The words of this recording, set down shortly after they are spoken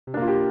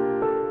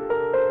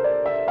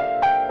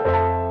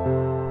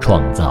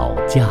创造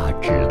价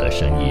值的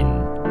声音。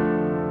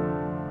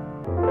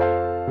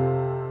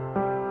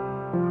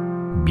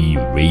B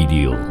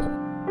Radio。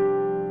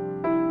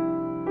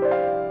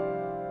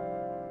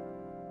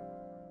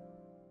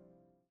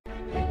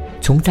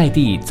从在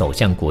地走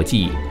向国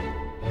际，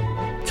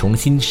从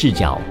新视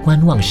角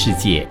观望世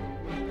界，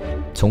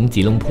从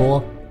吉隆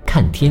坡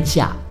看天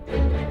下。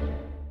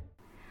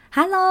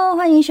Hello，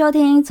 欢迎收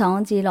听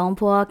从吉隆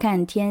坡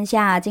看天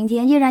下。今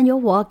天依然有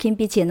我 Kim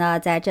比奇呢，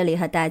在这里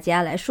和大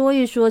家来说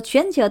一说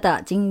全球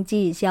的经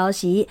济消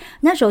息。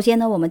那首先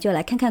呢，我们就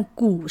来看看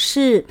股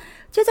市。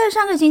就在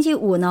上个星期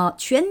五呢，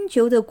全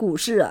球的股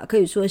市啊，可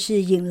以说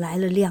是迎来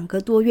了2个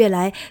多月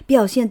来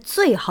表现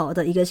最好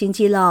的一个星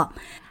期了。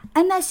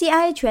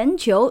MSCI 全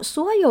球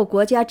所有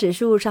国家指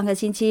数上个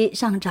星期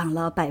上涨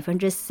了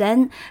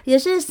 3%， 也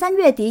是3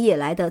月底以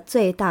来的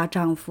最大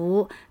涨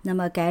幅。那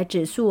么该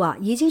指数啊，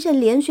已经是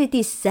连续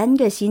第3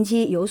个星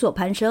期有所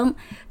攀升，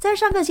在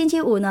上个星期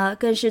五呢，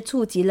更是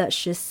触及了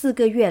14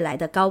个月来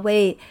的高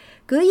位。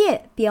隔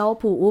夜标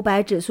普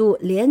500指数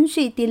连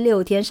续第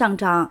6天上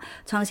涨，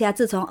创下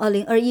自从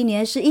2021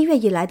年11月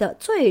以来的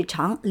最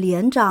长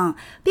连涨，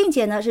并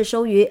且呢是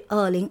收于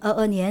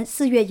2022年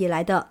4月以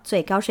来的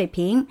最高水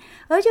平。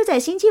而就在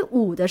星期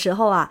五的时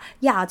候啊，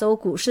亚洲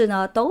股市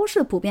呢都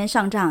是普遍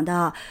上涨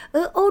的，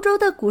而欧洲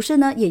的股市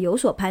呢也有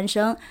所攀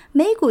升，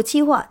美股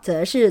期货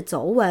则是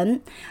走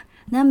稳。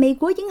那美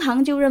国银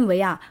行就认为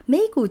啊，美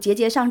股节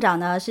节上涨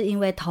呢，是因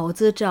为投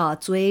资者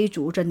追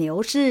逐着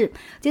牛市。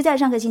就在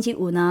上个星期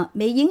五呢，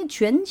美银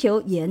全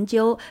球研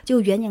究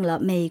就援引了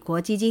美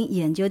国基金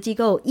研究机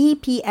构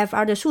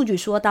EPFR 的数据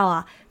说到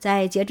啊，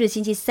在截至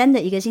星期三的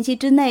一个星期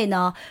之内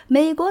呢，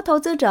美国投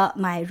资者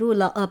买入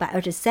了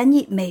223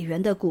亿美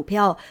元的股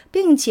票，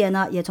并且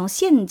呢，也从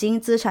现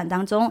金资产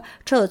当中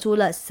撤出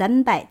了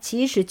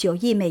379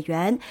亿美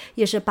元，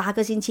也是8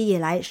个星期以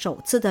来首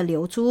次的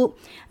流出。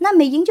那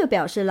美银就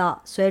表示了，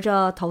随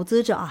着投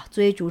资者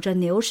追逐着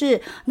牛市，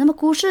那么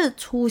股市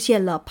出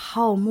现了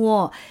泡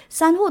沫，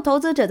散户投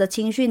资者的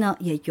情绪呢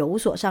也有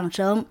所上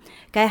升。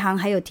该行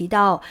还有提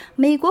到，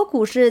美国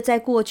股市在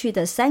过去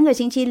的3个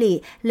星期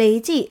里累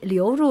计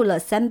流入了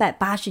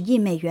380亿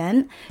美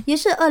元，也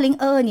是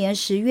2022年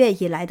10月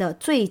以来的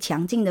最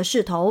强劲的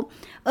势头。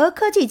而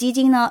科技基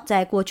金呢，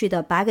在过去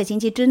的8个星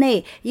期之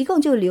内，一共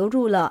就流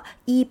入了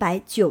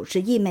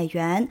190亿美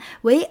元，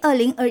为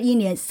2021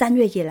年3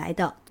月以来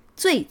的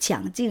最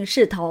强劲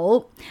势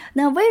头。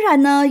那微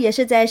软呢，也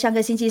是在上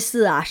个星期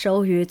四啊，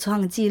收于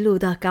创纪录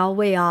的高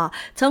位啊，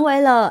成为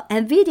了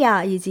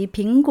NVIDIA 以及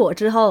苹果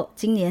之后，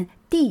今年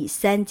第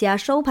3家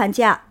收盘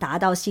价达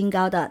到新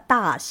高的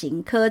大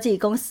型科技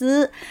公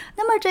司。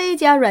那么这一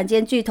家软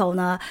件巨头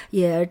呢，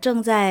也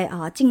正在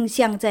竞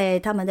相在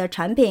他们的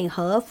产品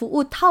和服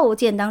务套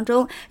件当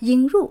中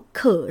引入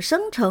可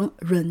生成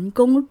人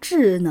工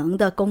智能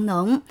的功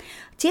能。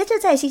截至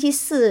在星期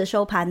四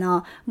收盘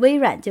呢，微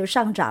软就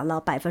上涨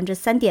了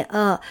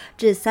 3.2%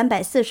 至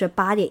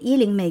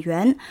 348.10 美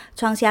元，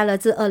创下了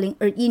自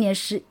2021年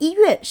11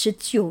月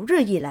19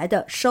日以来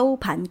的收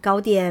盘高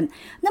点。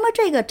那么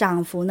这个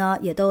涨幅呢，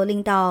也都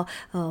令到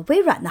微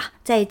软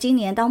在今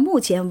年到目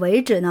前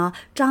为止呢，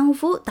涨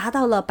幅达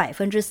到了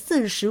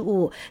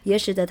 45%， 也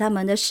使得他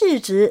们的市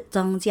值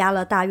增加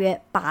了大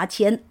约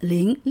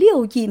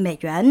8006亿美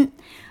元。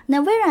那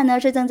微软呢，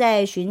是正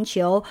在寻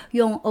求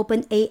用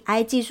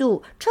OpenAI 技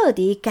术彻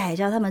底改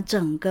造他们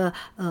整个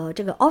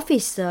这个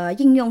Office 的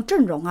应用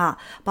阵容啊，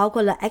包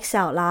括了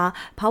Excel 啦、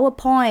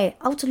PowerPoint、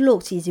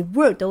Outlook 以及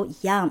Word 都一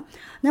样。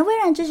那微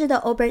软支持的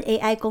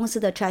OpenAI 公司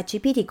的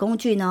ChatGPT 工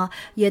具呢，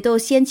也都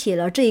掀起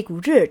了这一股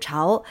热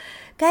潮。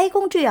该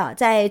工具啊，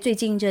在最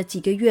近这几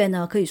个月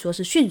呢，可以说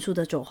是迅速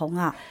的走红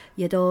啊，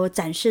也都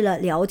展示了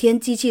聊天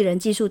机器人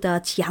技术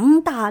的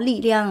强大力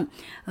量。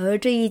而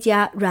这一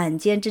家软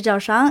件制造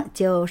商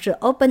就是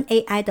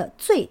OpenAI 的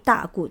最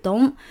大股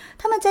东，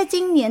他们在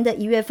今年的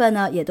1月份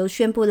呢，也都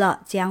宣布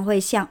了将会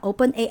向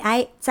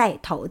OpenAI 再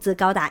投资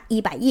高达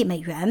100亿美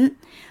元。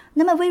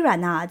那么微软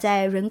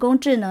在人工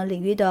智能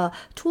领域的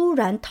突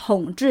然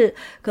统治，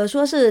可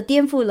说是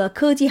颠覆了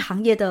科技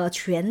行业的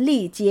权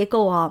力结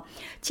构啊。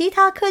其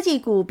他科技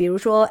股，比如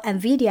说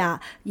NVIDIA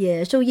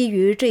也受益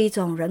于这一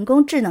种人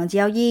工智能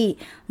交易。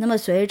那么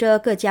随着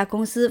各家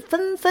公司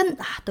纷纷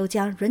都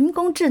将人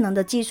工智能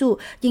的技术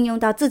应用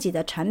到自己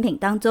的产品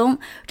当中，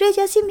这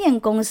家芯片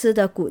公司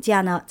的股价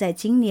呢，在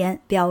今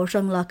年飙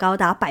升了高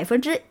达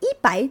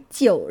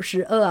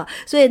 192%，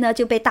 所以呢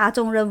就被大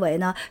众认为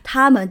呢，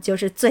他们就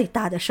是最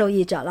大的受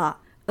益者了。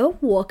而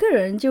我个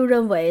人就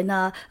认为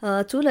呢，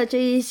除了这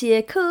一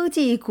些科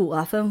技股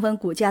纷纷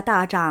股价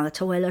大涨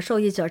成为了受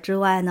益者之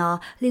外呢，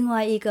另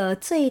外一个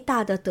最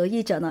大的得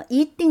益者呢，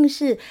一定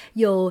是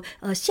有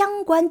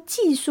相关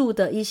技术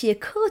的一些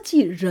科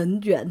技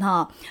人员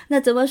哈。那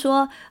怎么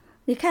说？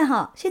你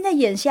看现在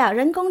眼下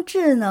人工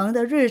智能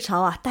的热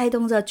潮带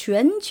动着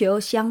全球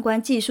相关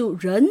技术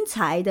人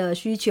才的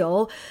需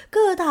求，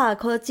各大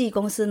科技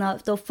公司呢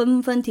都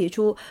纷纷提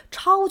出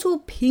超出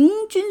平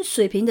均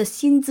水平的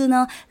薪资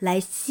呢，来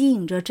吸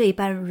引着这一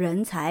班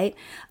人才，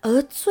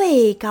而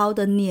最高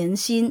的年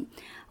薪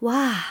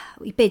哇，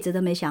我一辈子都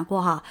没想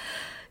过哈。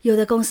有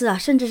的公司啊，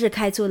甚至是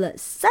开出了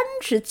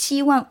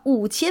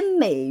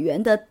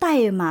$375,000的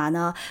代码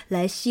呢，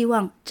来希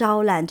望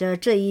招揽着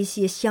这一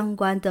些相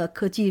关的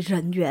科技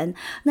人员。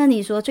那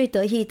你说最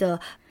得意的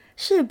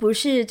是不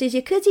是这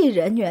些科技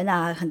人员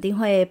啊，肯定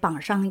会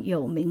榜上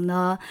有名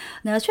呢？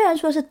那虽然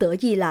说是得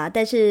意啦，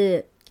但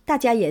是大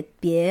家也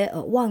别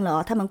忘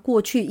了他们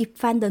过去一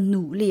番的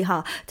努力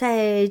哈，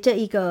在这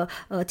一个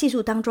技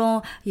术当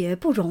中也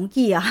不容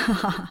易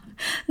啊。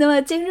那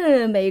么今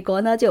日美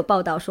国呢就有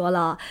报道说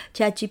了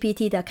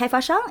ChatGPT 的开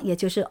发商也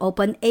就是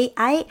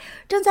OpenAI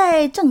正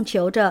在征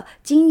求着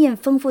经验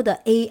丰富的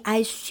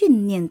AI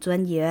训练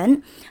专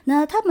员。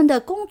那他们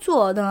的工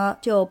作呢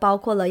就包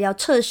括了要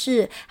测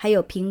试还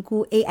有评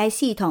估 AI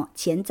系统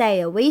潜在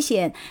的危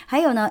险，还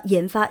有呢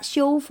研发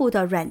修复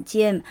的软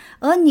件，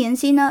而年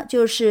薪呢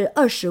就是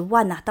20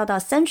万到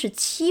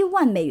$37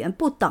万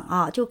不等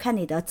啊，就看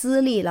你的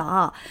资历了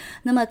啊。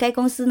那么该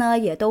公司呢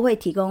也都会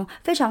提供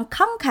非常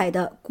慷慨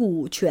的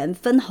股权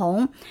分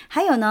红，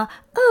还有呢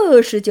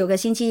29个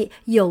星期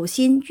有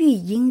薪育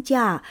婴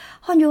假。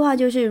换句话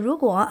就是如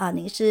果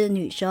您是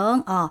女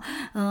生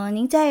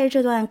您在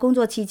这段工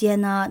作期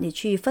间呢，你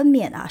去分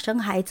娩生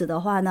孩子的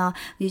话呢，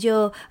你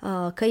就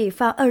可以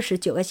放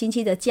29个星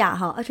期的假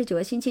哈，29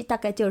个星期大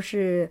概就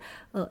是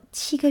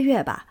7个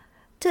月吧。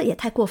这也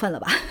太过分了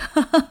吧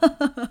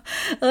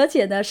而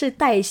且呢是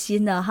带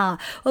薪的哈。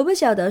我不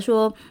晓得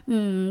说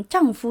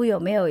丈夫有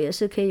没有也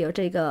是可以有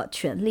这个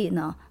权利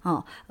呢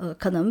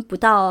可能不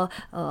到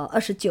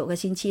29个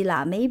星期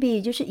啦，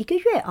 maybe 就是1个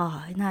月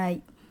啊。那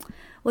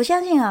我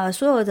相信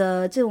所有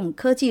的这种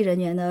科技人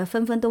员呢，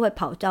纷纷都会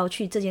跑到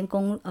去这间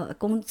公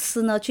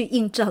司呢去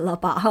应征了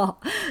吧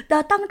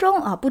那当中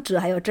不止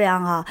还有这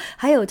样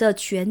还有这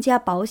全家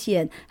保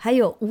险，还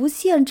有无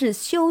限制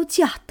休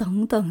假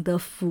等等的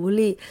福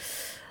利。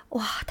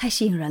哇，太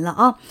吸引人了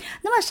啊！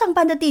那么上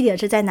班的地点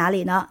是在哪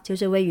里呢？就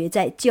是位于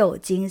在旧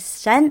金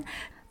山。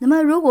那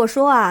么如果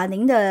说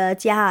您的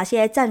家现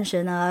在暂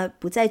时呢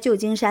不在旧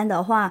金山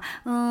的话，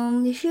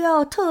你需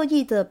要特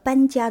意的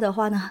搬家的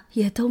话呢，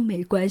也都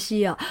没关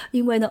系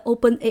因为呢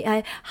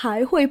OpenAI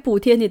还会补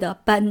贴你的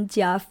搬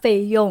家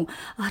费用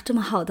这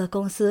么好的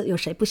公司有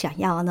谁不想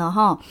要呢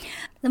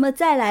那么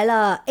再来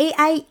了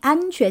AI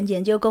安全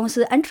研究公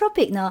司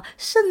Anthropic 呢，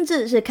甚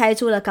至是开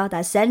出了高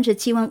达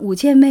$37.5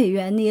千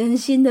年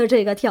薪的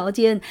这个条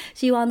件，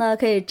希望呢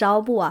可以招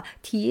募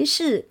提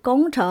示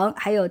工程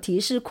还有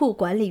提示库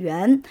管理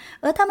员。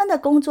而他们的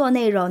工作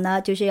内容呢，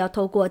就是要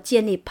透过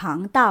建立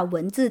庞大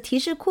文字提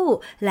示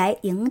库来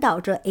引导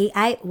着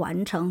AI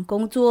完成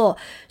工作，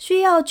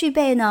需要具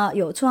备呢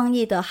有创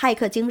意的骇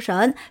客精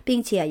神，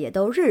并且也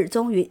都热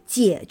衷于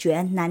解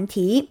决难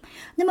题。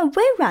那么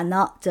微软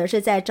呢则是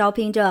在招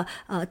聘着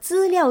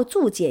资料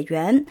注解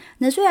员。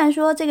那虽然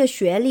说这个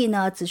学历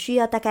呢只需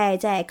要大概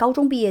在高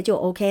中毕业就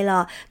OK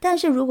了，但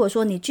是如果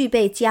说你具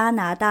备加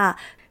拿大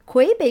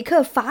魁北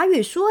克法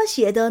语缩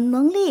写的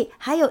能力，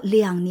还有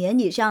2年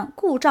以上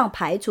故障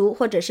排除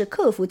或者是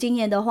客服经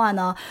验的话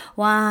呢，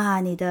哇，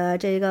你的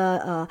这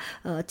个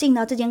进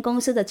到这间公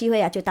司的机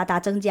会就大大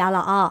增加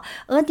了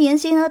而年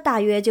薪呢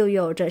大约就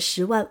有着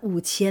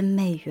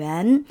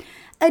$105,000。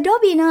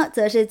Adobe 呢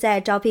则是在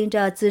招聘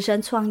着资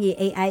深创意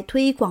AI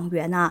推广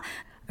员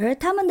而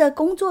他们的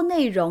工作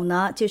内容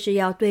呢就是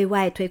要对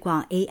外推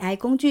广 AI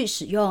工具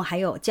使用还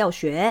有教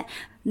学。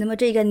那么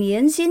这个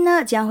年薪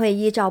呢将会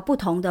依照不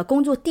同的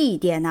工作地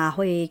点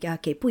会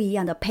给不一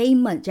样的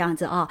payment 这样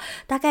子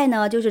大概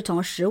呢就是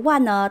从10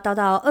万呢到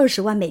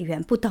$20万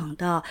不等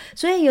的。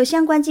所以有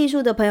相关技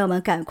术的朋友们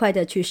赶快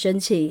的去申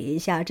请一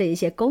下这一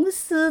些公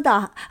司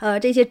的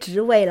这些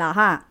职位了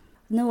哈。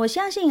那我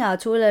相信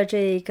除了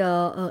这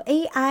个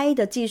AI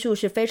的技术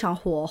是非常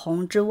火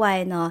红之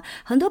外呢，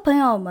很多朋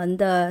友们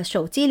的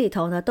手机里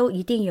头呢都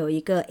一定有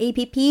一个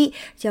APP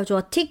叫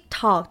做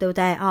TikTok， 对不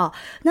对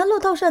那路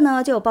透社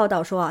呢就有报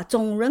道说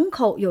总人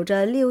口有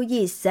着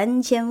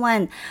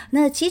6.3亿，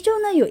那其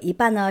中呢有一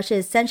半呢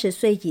是30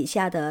岁以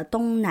下的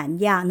东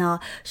南亚呢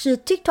是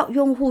TikTok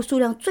用户数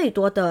量最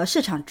多的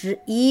市场之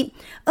一，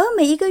而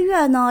每一个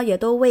月呢也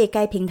都为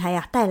该平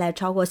台带来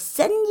超过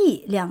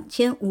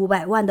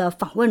3.25亿的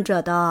访问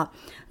者的。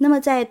那么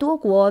在多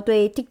国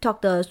对 TikTok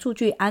的数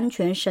据安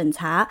全审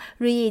查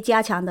日益加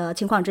强的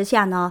情况之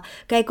下呢，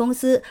该公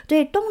司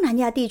对东南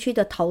亚地区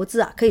的投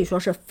资可以说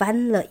是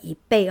翻了1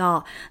倍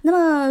那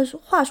么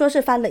话说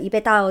是翻了1倍，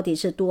到底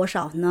是多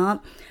少呢？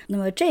那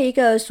么这一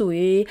个属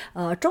于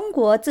中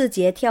国字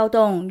节跳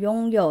动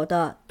拥有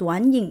的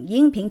短影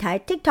音平台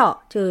TikTok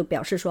就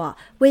表示说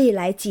未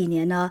来几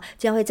年呢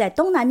将会在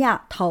东南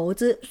亚投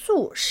资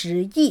数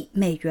十亿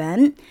美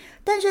元。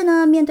但是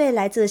呢，面对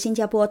来自新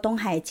加坡东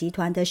海集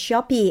团的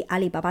Shopee、 阿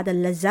里巴巴的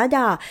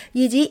Lazada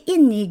以及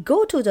印尼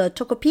GoTo 的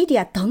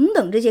Tokopedia 等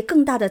等这些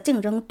更大的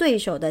竞争对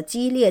手的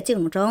激烈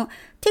竞争，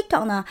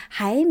 TikTok 呢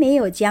还没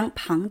有将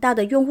庞大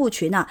的用户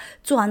群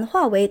转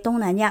化为东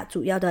南亚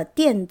主要的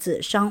电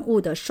子商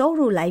务的收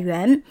入来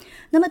源。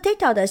那么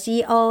TikTok 的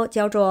CEO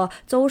叫做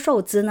周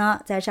受资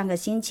呢，在上个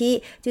星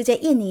期就在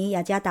印尼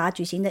雅加达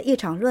举行的一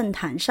场论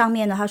坛上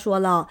面呢，他说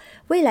了，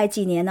未来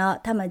几年呢，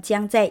他们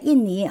将在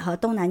印尼和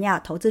东南亚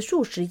投资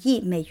数十亿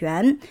美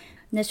元。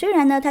那虽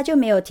然呢，他就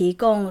没有提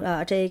供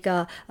这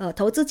个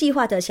投资计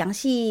划的详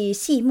细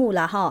细目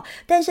了哈，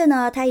但是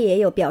呢，他也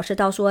有表示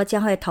到说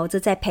将会投资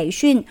在培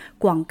训、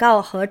广告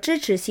和支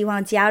持希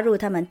望加入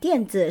他们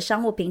电子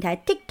商务平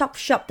台 TikTok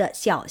Shop 的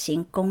小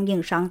型供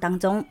应商当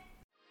中。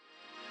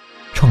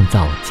创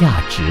造价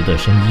值的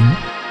声音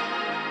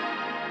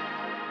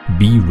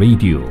 ，B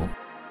Radio。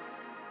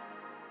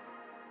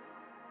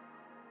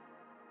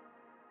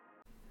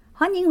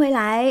欢迎回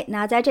来。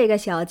那在这个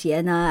小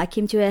节呢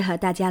Kim 就会和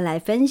大家来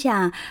分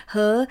享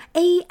和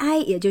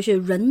AI 也就是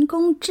人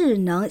工智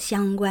能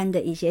相关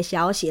的一些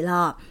消息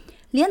了。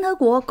联合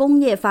国工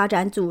业发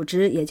展组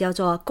织也叫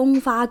做工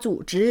发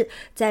组织，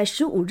在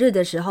15日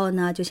的时候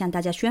呢，就向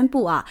大家宣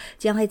布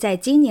将会在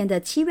今年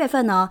的7月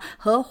份呢，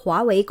和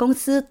华为公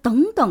司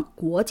等等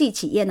国际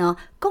企业呢，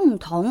共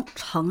同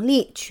成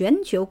立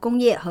全球工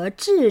业和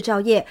制造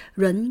业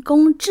人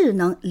工智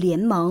能联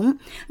盟。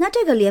那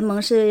这个联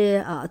盟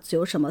是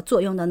有什么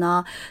作用的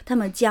呢？他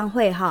们将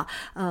会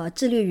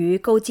致力于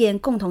构建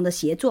共同的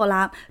协作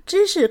啦、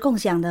知识共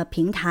享的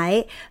平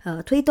台，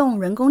推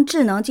动人工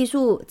智能技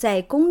术在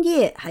工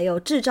业还有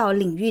制造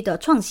领域的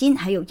创新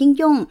还有应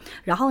用，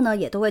然后呢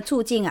也都会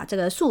促进这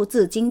个数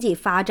字经济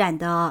发展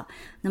的。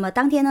那么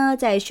当天呢，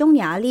在匈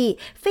牙利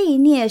费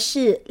涅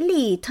市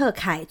利特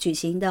凯举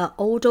行的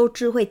欧洲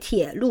智慧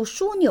铁路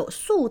枢纽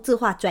数字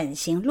化转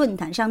型论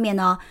坛上面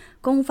呢，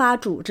工发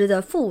组织的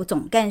副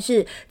总干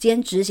事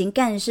兼执行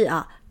干事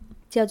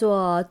叫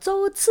做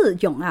周次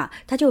勇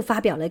他就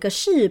发表了一个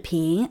视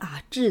频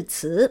致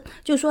辞，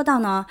就说到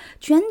呢，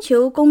全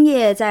球工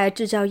业在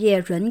制造业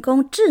人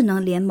工智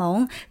能联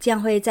盟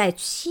将会在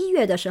7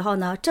月的时候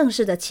呢正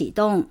式的启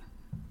动。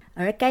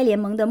而该联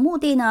盟的目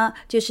的呢，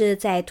就是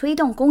在推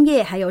动工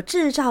业还有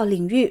制造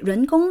领域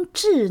人工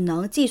智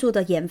能技术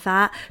的研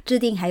发，制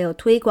定还有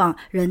推广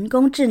人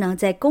工智能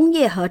在工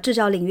业和制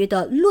造领域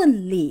的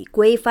论理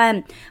规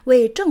范，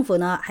为政府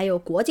呢还有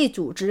国际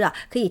组织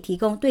可以提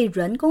供对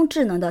人工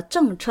智能的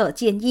政策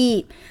建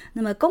议。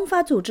那么工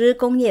发组织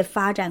工业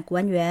发展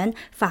官员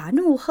法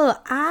努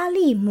赫阿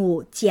利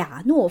姆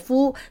贾诺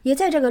夫也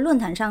在这个论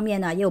坛上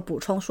面呢，也有补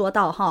充说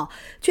到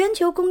全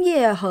球工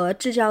业和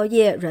制造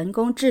业人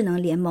工智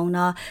能联盟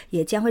呢，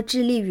也将会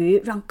致力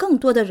于让更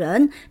多的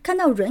人看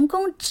到人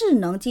工智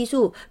能技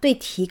术对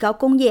提高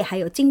工业还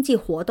有经济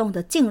活动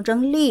的竞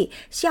争力、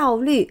效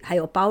率还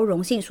有包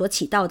容性所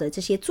起到的这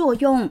些作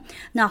用。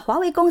那华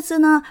为公司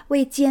呢，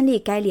为建立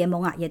该联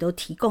盟也都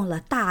提供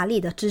了大力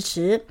的支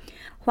持。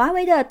华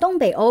为的东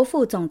北欧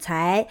副总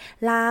裁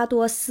拉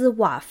多斯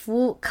瓦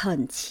夫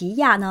肯齐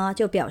亚呢，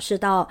就表示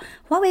到，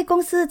华为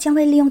公司将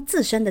会利用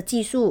自身的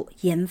技术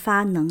研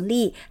发能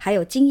力还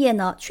有经验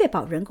呢，确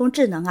保人工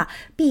智能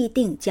必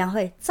定将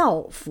会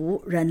造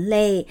福人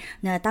类。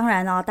那当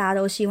然大家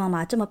都希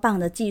望这么棒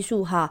的技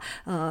术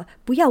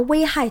不要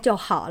危害就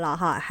好了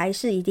还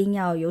是一定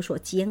要有所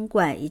监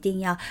管，一定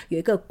要有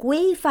一个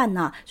规范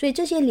所以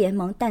这些联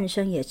盟诞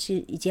生也是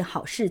一件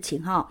好事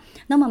情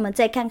那么我们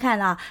再看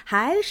看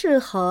还是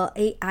和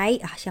AI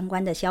相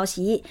关的消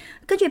息。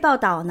根据报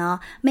道呢，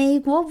美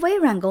国微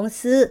软公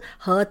司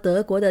和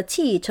德国的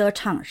汽车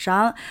厂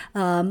商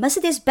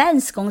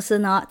Mercedes-Benz 公司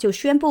呢，就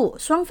宣布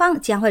双方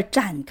将会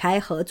展开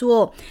合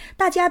作，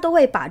大家都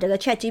会把这个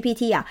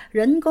ChatGPT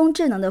人工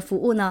智能的服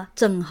务呢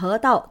整合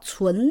到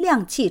纯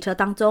量汽车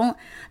当中。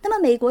那么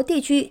美国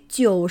地区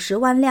90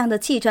万辆的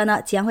汽车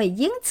呢将会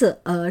因此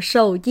而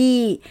受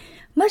益。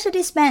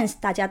Mercedes-Benz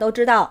大家都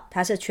知道，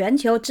它是全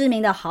球知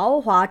名的豪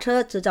华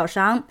车制造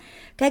商。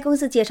该公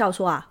司介绍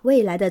说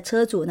未来的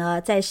车主呢，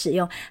在使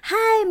用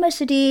Hi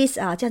Mercedes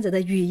这样子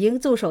的语音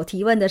助手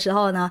提问的时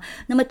候呢，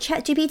那么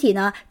ChatGPT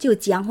呢就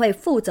将会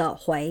负责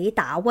回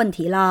答问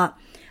题了。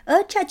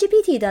而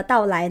ChatGPT 的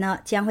到来呢，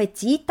将会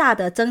极大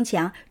的增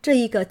强这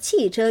一个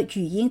汽车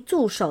语音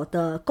助手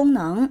的功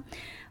能。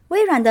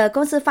微软的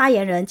公司发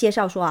言人介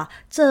绍说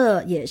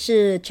这也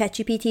是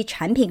ChatGPT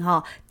产品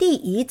第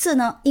一次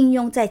呢应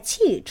用在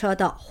汽车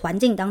的环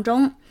境当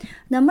中。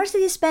那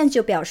Mercedes-Benz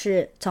就表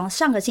示，从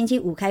上个星期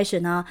五开始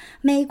呢，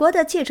美国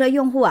的汽车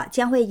用户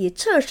将会以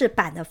测试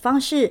版的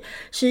方式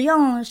使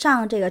用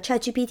上这个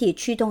ChatGPT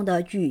驱动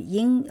的语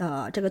音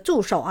这个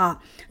助手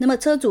那么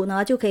车主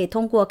呢就可以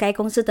通过该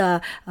公司的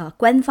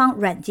官方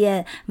软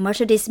件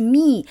Mercedes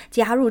Me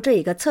加入这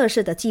一个测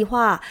试的计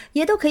划，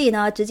也都可以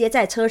呢直接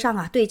在车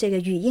上对这个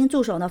语音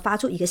助手呢发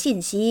出一个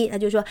信息，他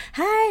就说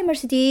Hi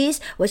Mercedes，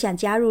 我想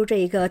加入这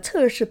一个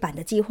测试版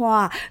的计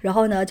划，然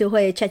后呢就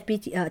会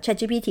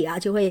ChatGPT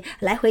就会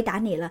来回答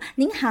你了，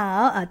您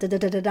好就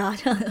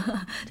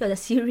像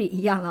Siri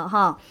一样了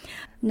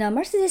那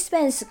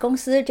Mercedes-Benz 公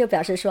司就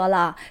表示说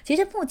了，其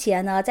实目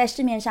前呢，在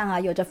市面上啊，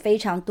有着非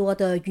常多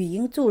的语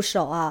音助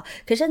手啊，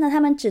可是呢，他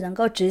们只能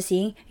够执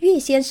行预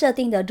先设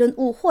定的任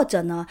务或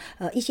者呢，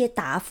一些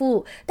答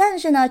复。但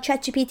是呢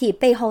 ，ChatGPT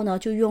背后呢，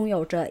就拥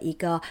有着一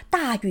个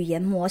大语言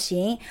模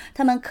型，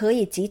他们可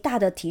以极大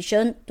的提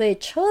升对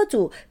车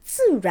主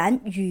自然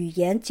语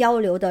言交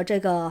流的这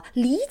个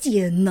理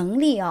解能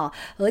力啊，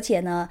而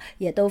且呢，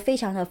也都非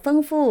常的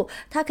丰富，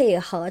它可以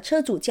和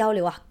车主交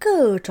流啊，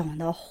各种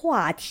的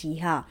话题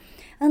哈。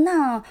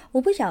那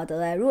我不晓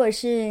得如果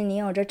是你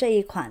有着这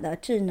一款的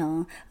智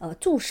能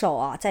助手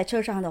啊，在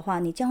车上的话，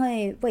你将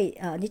会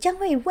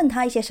问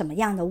他一些什么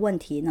样的问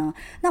题呢？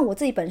那我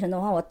自己本身的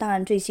话，我当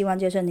然最希望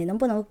就是你能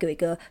不能给一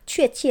个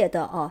确切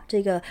的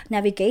这个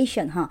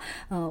navigation 哈，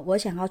我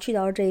想要去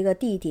到这一个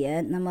地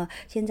点，那么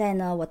现在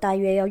呢，我大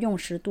约要用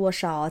时多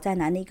少，在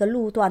哪一个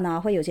路段啊，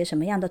会有些什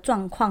么样的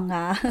状况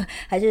啊，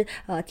还是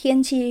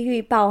天气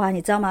预报啊，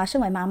你知道吗？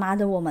身为妈妈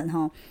的我们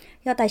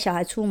要带小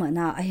孩出门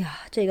啊，哎呀，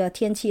这个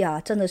天气啊，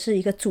真的是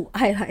一个阻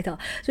碍来的，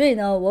所以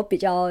呢，我比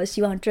较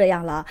希望这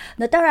样啦。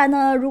那当然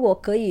呢，如果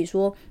可以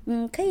说，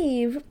可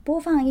以播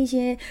放一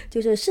些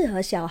就是适合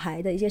小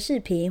孩的一些视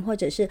频，或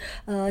者是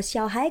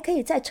小孩可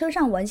以在车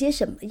上玩些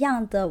什么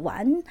样的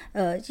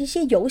一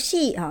些游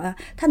戏啊，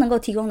他能够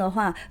提供的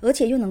话，而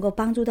且又能够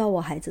帮助到我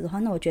孩子的话，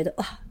那我觉得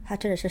哇，他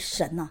真的是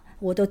神啊，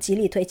我都极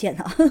力推荐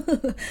了。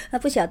那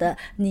不晓得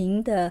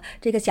您的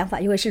这个想法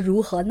又会是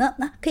如何呢？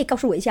那可以告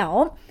诉我一下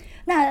哦。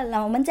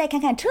那我们再看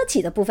看车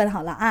企的部分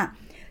好了啊。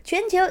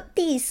全球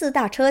第4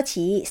大车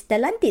企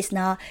Stellantis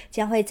呢，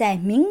将会在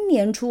明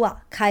年初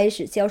开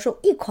始销售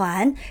一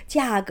款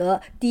价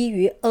格低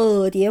于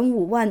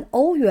 2.5 万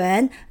欧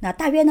元，那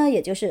大约呢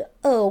也就是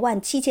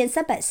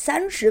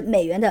27,330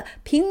美元的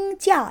平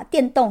价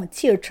电动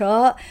汽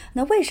车。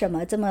那为什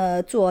么这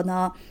么做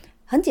呢？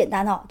很简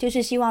单就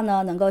是希望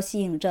呢能够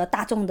吸引着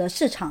大众的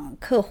市场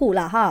客户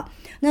了哈。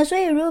那所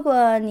以如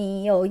果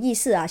你有意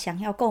思想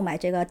要购买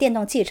这个电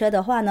动汽车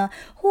的话呢，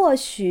或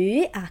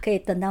许可以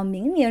等到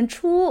明年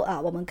初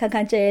我们看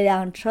看这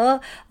辆车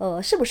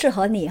适不适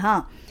合你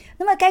哈。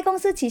那么该公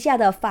司旗下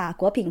的法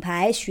国品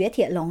牌雪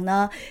铁龙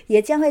呢，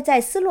也将会在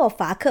斯洛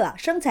伐克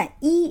生产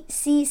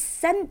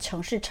EC3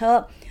 城市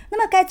车。那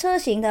么该车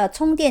型的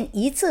充电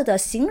一次的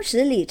行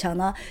驶里程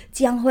呢，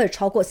将会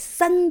超过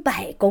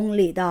300公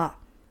里的。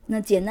那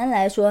简单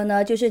来说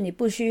呢，就是你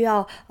不需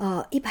要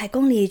100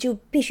公里就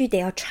必须得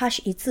要 charge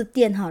一次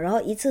电哈，然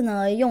后一次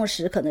呢用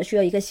时可能需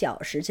要1个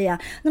小时这样。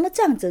那么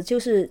这样子就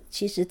是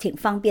其实挺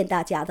方便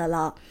大家的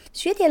了。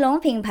雪铁龙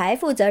品牌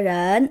负责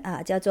人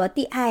叫做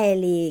蒂艾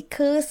里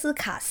科斯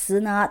卡斯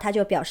呢，他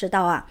就表示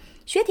到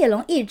雪铁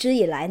龙一直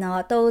以来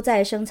呢都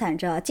在生产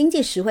着经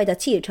济实惠的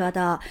汽车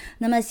的，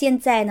那么现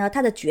在呢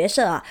他的角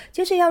色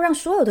就是要让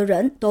所有的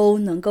人都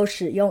能够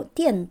使用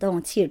电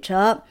动汽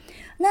车。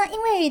那因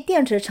为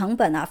电池成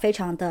本非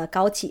常的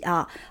高企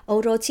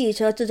欧洲汽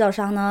车制造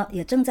商呢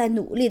也正在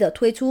努力的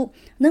推出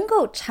能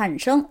够产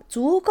生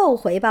足够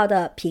回报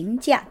的平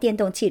价电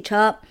动汽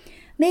车。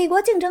美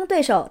国竞争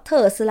对手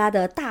特斯拉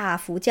的大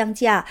幅降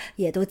价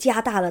也都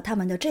加大了他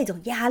们的这种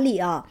压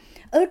力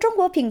而中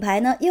国品牌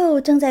呢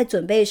又正在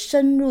准备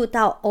深入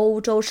到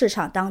欧洲市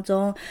场当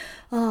中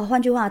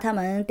换句话他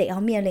们得要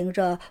面临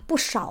着不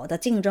少的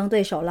竞争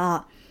对手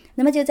了。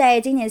那么就在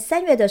今年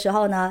3月的时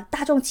候呢，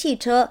大众汽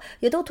车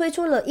也都推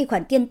出了一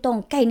款电动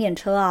概念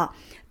车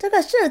这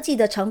个设计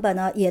的成本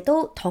呢也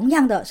都同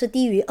样的是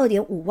低于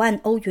 2.5 万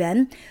欧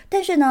元，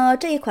但是呢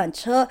这一款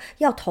车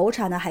要投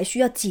产呢还需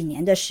要几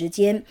年的时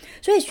间，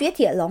所以雪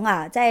铁龙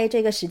在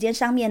这个时间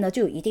上面呢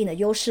就有一定的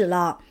优势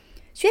了。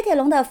雪铁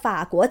龙的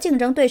法国竞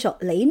争对手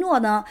雷诺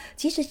呢，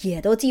其实也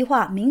都计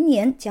划明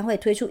年将会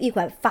推出一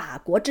款法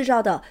国制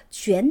造的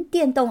全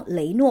电动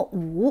雷诺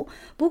5。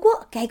不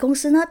过该公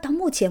司呢到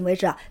目前为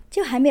止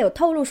就还没有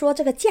透露说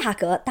这个价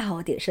格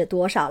到底是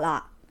多少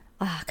了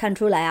看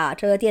出来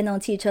这个电动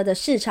汽车的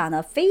市场呢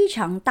非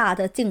常大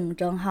的竞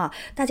争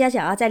大家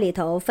想要在里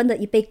头分得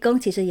一杯羹，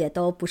其实也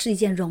都不是一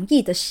件容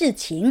易的事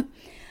情。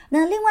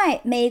那另外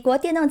美国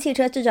电动汽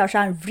车制造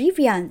商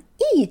Rivian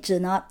一直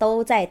呢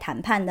都在谈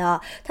判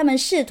的，他们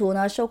试图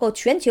呢收购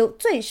全球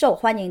最受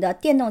欢迎的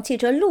电动汽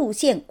车路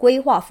线规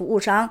划服务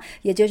商，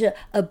也就是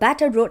A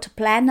Better Route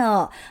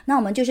Planner， 那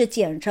我们就是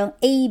简称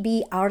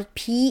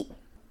ABRP。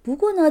不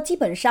过呢基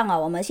本上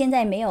我们现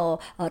在没有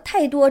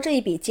太多这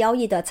一笔交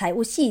易的财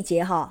务细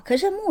节可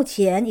是目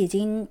前已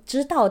经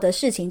知道的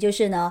事情就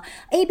是呢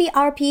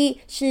ABRP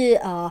是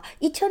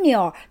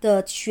Eternial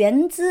的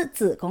全资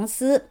子公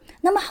司。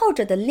那么后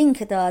者的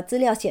link 的资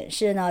料显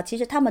示呢，其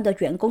实他们的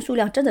员工数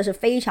量真的是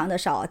非常的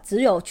少，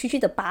只有区区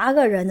的8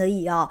个人而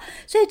已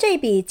所以这一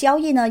笔交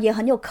易呢也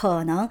很有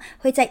可能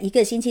会在1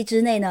个星期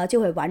之内呢就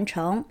会完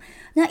成。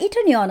那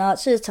Eternial 呢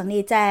是成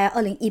立在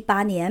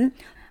2018年，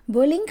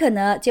伯林肯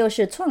呢就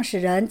是创始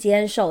人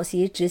兼首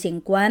席执行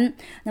官。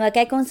那么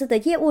该公司的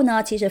业务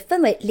呢其实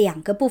分为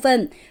2个部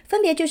分，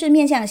分别就是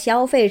面向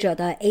消费者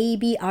的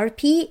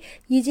ABRP，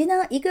 以及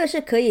呢一个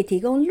是可以提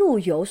供路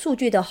由数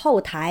据的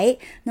后台，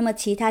那么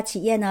其他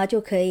企业呢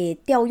就可以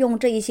调用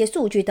这一些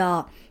数据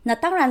的。那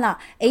当然了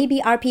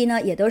ABRP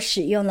呢也都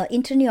使用了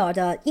Internet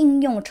的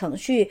应用程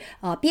序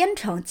编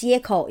程接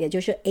口，也就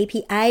是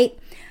API。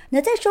那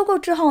在收购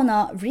之后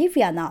呢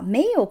Rivian 呢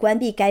没有关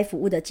闭该服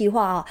务的计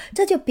划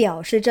这就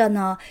表示着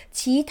呢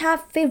其他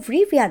非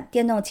Rivian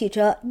电动汽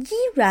车依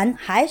然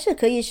还是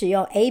可以使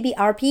用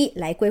ABRP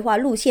来规划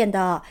路线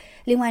的。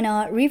另外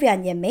呢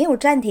Rivian 也没有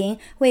暂停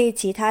为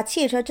其他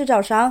汽车制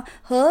造商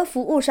和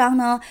服务商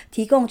呢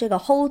提供这个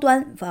后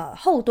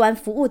端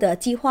服务的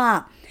计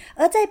划。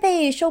而在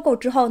被收购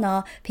之后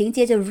呢，凭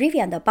借着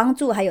Rivian 的帮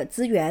助还有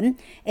资源，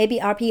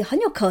 ABRP 很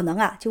有可能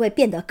就会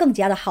变得更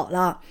加的好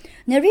了。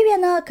那 Rivian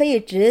呢可以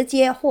直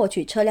接获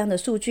取车辆的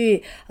数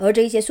据，而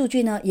这一些数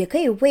据呢也可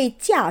以为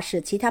驾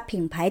驶其他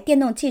品牌电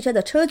动汽车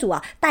的车主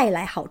带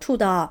来好处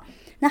的。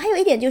那还有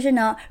一点就是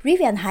呢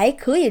Rivian 还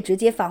可以直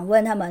接访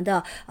问他们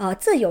的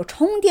自有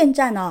充电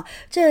站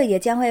这也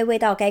将会为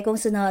到该公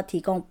司呢提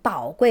供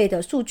宝贵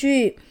的数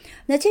据。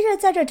那其实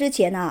在这之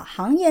前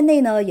行业内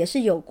呢也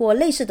是有过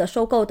类似的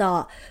收购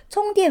的。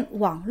充电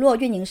网络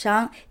运营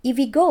商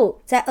EVgo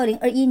在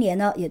2021年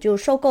呢也就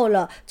收购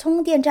了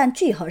充电站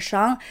聚合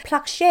商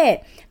PlugShare，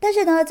 但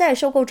是呢在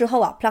收购之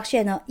后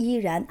PlugShare 呢依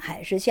然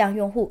还是向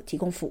用户提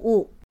供服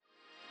务。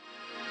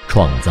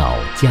创造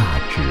价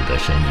值的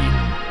声音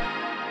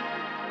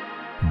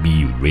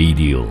，Be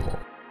Radio。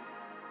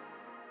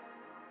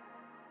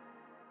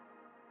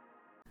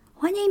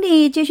欢迎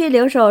你继续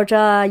留守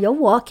着由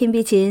我 Kim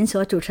碧琴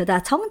所主持的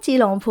《从吉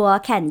隆坡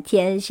看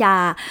天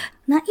下》。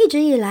那一直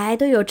以来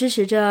都有支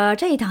持着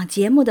这一档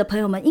节目的朋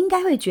友们应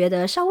该会觉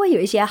得稍微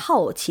有一些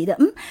好奇的，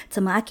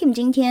怎么Kim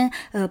今天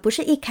不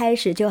是一开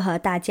始就和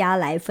大家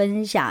来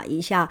分享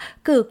一下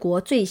各国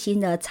最新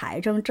的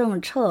财政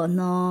政策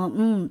呢？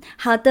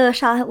好的，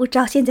稍安勿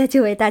躁，现在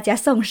就为大家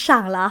送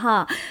上了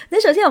哈。那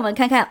首先我们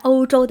看看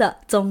欧洲的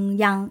中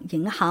央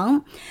银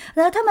行，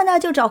那他们呢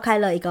就召开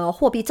了一个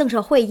货币政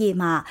策会议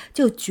嘛，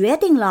就决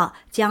定了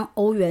将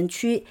欧元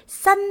区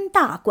3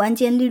大关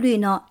键利率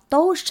呢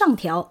都上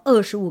调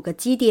25个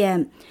基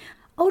点。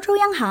欧洲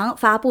央行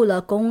发布了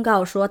公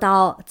告说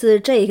到，自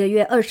这个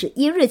月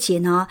21日起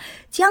呢，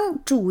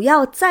将主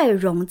要再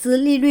融资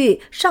利率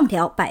上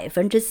调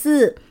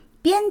 4%，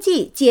边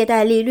际借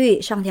贷利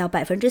率上调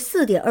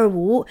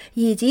 4.25%，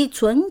 以及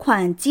存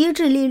款机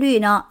制利率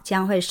呢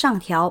将会上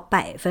调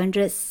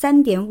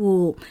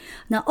 3.5%。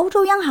 那欧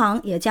洲央行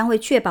也将会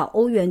确保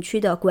欧元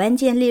区的关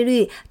键利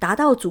率达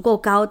到足够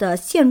高的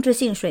限制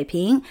性水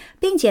平，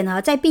并且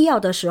呢在必要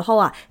的时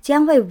候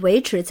将会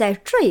维持在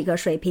这一个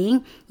水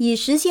平，以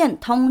实现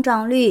通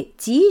胀率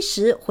及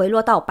时回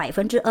落到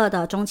 2%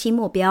 的中期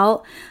目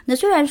标。那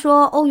虽然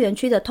说欧元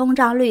区的通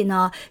胀率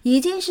呢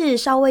已经是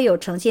稍微有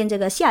呈现这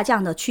个下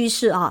降的趋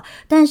势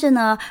但是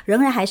呢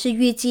仍然还是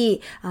预计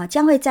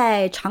将会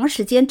在长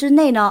时间之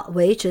内呢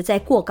维持在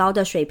过高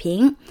的水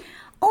平。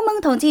欧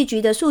盟统计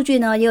局的数据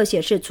呢也有显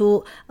示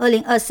出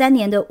2023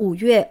年的5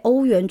月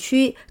欧元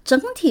区整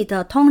体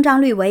的通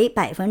胀率为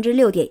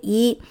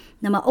 6.1%。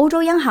 那么欧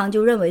洲央行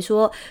就认为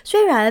说，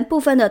虽然部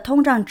分的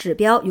通胀指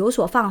标有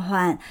所放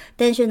缓，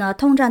但是呢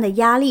通胀的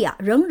压力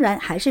仍然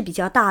还是比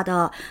较大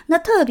的。那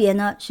特别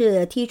呢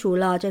是剔除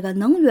了这个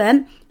能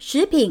源、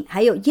食品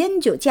还有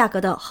烟酒价格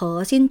的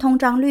核心通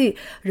胀率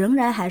仍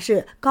然还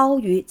是高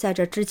于在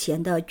这之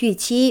前的预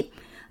期。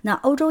那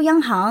欧洲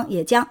央行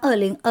也将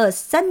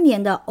2023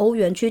年的欧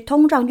元区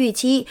通胀预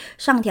期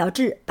上调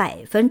至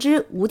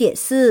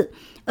 5.4%，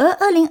 而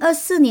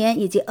2024年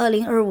以及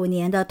2025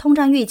年的通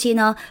胀预期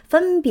呢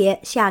分别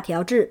下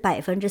调至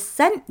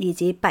 3% 以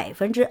及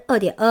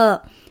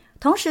 2.2%。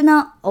 同时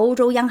呢欧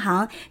洲央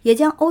行也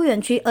将欧元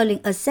区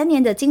2023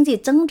年的经济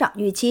增长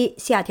预期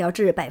下调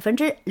至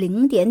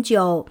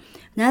 0.9%。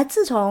 那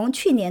自从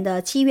去年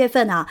的7月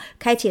份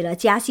开启了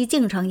加息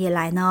进程以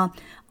来呢，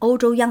欧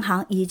洲央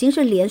行已经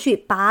是连续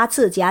8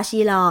次加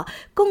息了，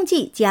共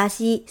计加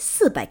息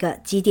400个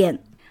基点。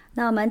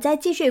那我们再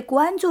继续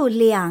关注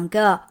2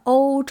个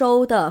欧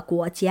洲的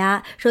国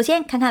家。首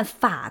先看看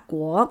法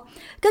国。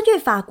根据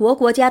法国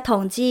国家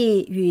统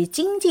计与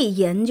经济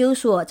研究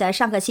所在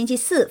上个星期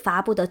四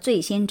发布的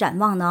最新展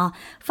望呢，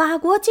法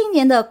国今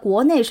年的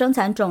国内生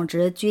产总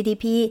值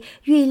GDP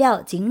预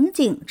料仅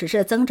只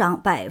是增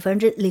长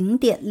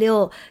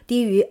 0.6%，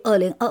 低于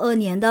2022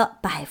年的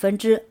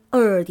 2.5%。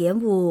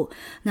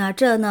 那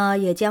这呢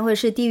也将会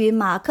是低于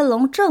马克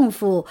龙政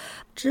府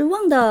指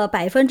望的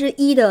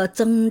 1% 的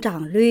增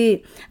长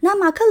率。那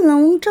马克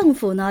龙政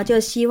府呢就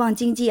希望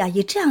经济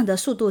以这样的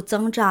速度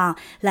增长，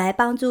来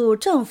帮助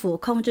政府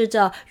控制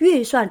着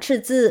预算赤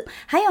字，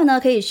还有呢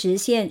可以实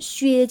现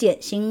削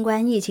减新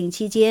冠疫情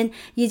期间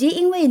以及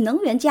因为能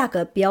源价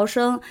格飙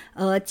升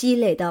而积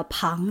累的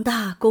庞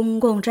大公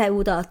共债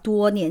务的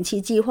多年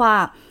期计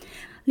划。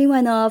另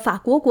外呢，法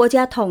国国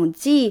家统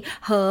计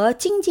和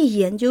经济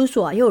研究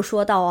所又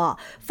说到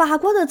法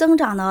国的增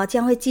长呢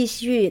将会继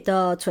续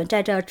的存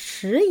在着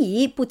迟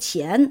疑不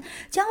前，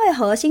将会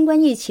和新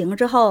冠疫情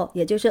之后，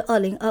也就是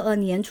2022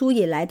年初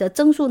以来的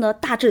增速呢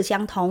大致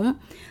相同。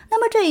那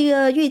么这一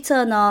个预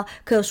测呢，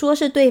可说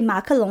是对马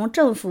克龙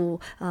政府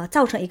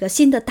造成一个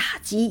新的打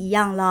击一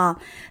样了。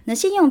那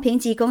信用评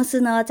级公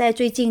司呢，在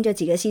最近这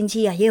几个星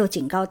期也有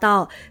警告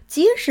到，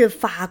即使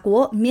法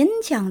国勉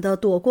强的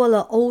躲过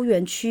了欧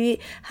元区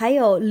还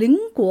有邻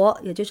国，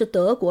也就是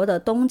德国的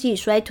冬季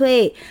衰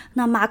退，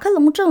那马克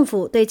龙政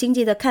府对经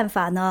济的看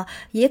法呢，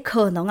也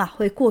可能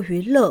会过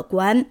于乐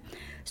观。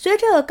随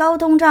着高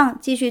通胀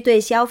继续对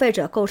消费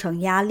者构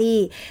成压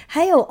力，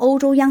还有欧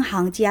洲央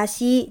行加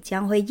息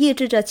将会抑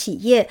制着企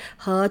业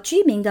和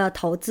居民的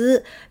投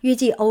资，预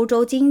计欧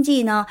洲经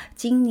济呢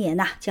今年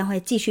将会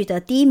继续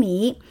的低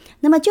迷。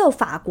那么就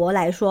法国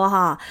来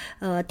说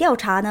调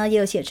查呢也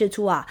有显示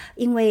出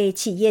因为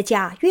企业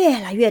家越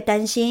来越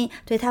担心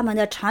对他们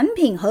的产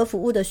品和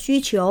服务的需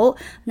求，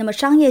那么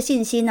商业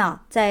信心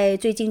在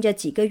最近这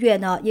几个月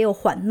呢也有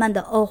缓慢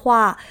的恶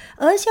化，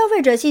而消费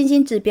者信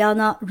心指标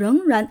呢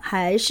仍然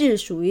还是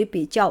属于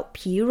比较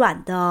疲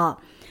软的。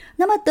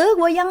那么德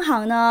国央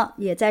行呢，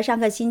也在上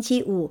个星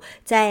期五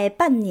在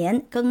半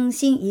年更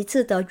新一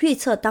次的预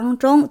测当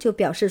中就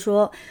表示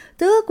说，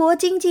德国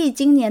经济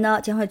今年呢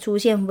将会出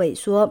现萎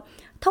缩，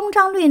通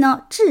胀率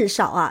呢至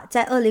少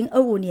在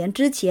2025年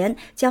之前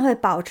将会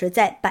保持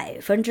在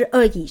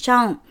 2% 以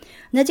上。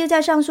那就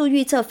在上述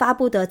预测发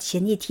布的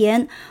前一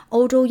天，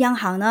欧洲央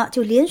行呢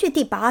就连续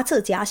第8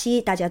次加息，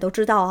大家都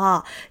知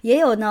道也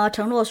有呢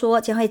承诺说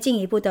将会进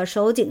一步的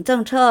收紧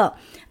政策。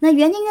那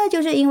原因呢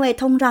就是因为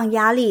通胀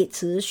压力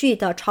持续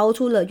的超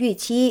出了预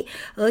期，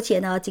而且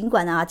呢尽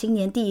管今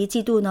年第一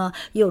季度呢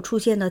也有出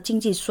现了经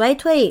济衰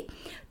退，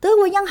德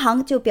国央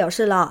行就表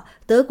示了，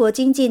德国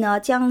经济呢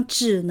将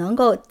只能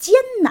够艰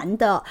难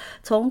的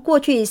从过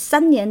去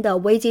3年的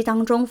危机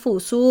当中复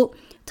苏，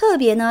特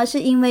别呢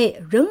是因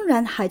为仍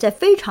然还在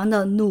非常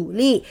的努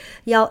力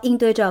要应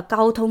对着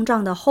高通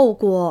胀的后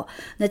果。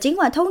那尽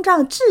管通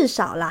胀至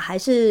少还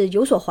是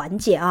有所缓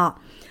解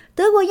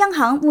德国央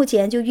行目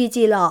前就预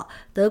计了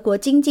德国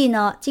经济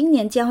呢今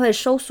年将会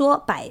收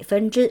缩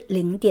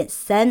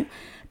 0.3%，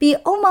 比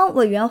欧盟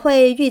委员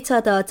会预测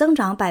的增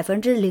长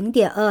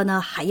 0.2% 呢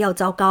还要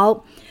糟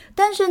糕。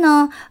但是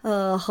呢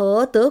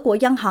和德国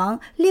央行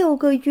6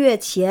个月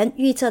前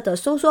预测的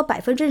收缩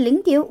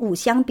 0.5%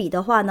 相比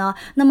的话呢，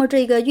那么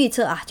这个预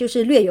测就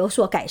是略有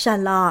所改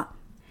善了。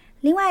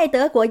另外，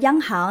德国央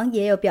行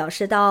也有表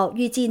示到，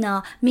预计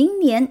呢明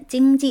年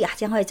经济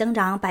将会增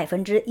长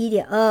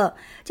 1.2%，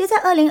 就在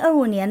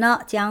2025年呢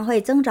将会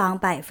增长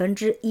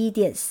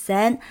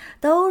 1.3%，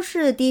 都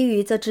是低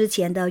于这之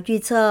前的预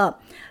测。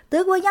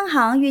德国央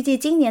行预计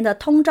今年的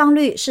通胀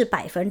率是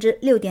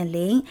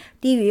 6.0%，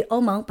 低于欧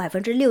盟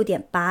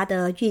 6.8%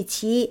 的预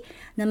期。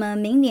那么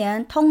明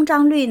年通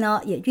胀率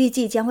呢也预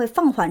计将会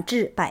放缓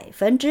至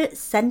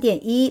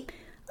 3.1%，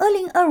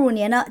 2025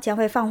年呢将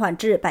会放缓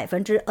至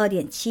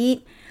 2.7%。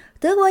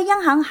德国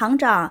央行行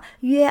长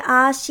约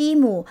阿希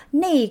姆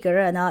内格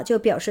尔呢就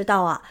表示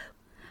到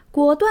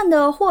果断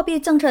的货币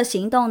政策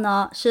行动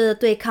呢是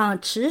对抗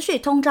持续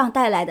通胀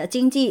带来的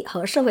经济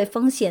和社会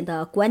风险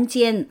的关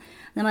键。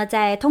那么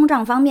在通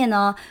胀方面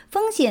呢，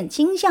风险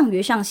倾向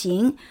于上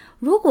行，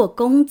如果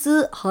工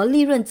资和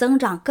利润增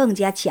长更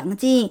加强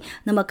劲，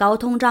那么高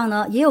通胀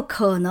呢也有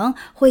可能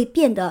会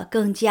变得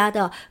更加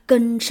的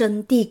根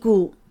深蒂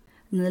固。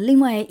另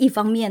外一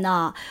方面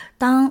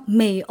当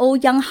美欧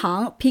央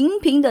行频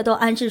频的都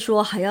暗示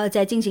说还要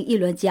再进行一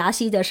轮加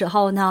息的时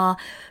候呢，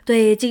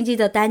对经济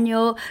的担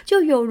忧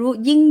就有如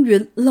阴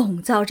云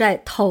笼罩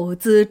在投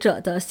资者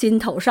的心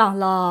头上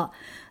了。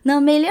那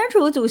美联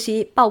储主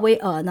席鲍威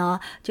尔呢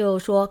就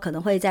说可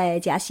能会再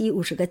加息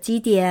50个基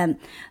点，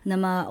那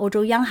么欧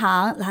洲央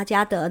行拉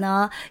加德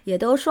呢也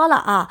都说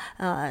了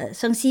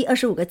升息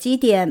25个基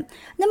点。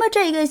那么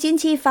这一个星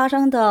期发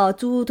生的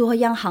诸多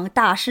央行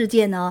大事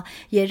件呢，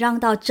也让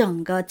到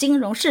整个金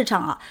融市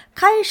场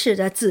开始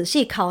的仔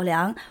细考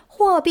量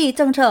货币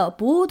政策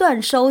不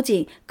断收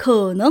紧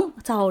可能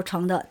造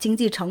成的经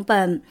济成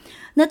本。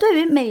那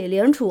对于美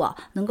联储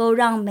能够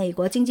让美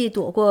国经济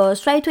躲过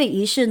衰退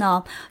一事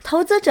呢，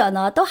投资者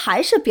呢都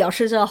还是表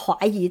示着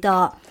怀疑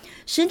的。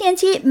10年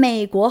期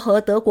美国和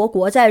德国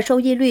国债收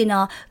益率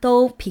呢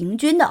都平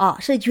均的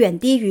是远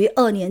低于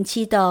2年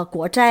期的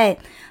国债，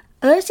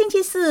而星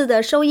期四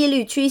的收益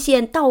率曲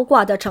线倒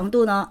挂的程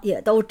度呢也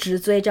都直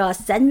追着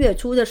3月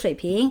初的水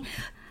平。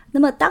那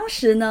么当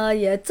时呢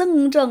也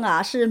正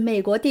是美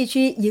国地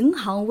区银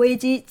行危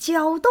机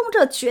搅动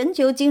着全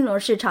球金融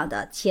市场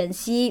的前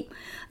夕。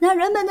那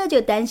人们呢就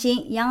担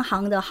心央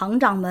行的行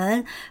长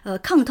们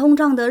抗通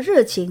胀的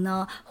热情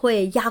呢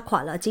会压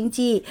垮了经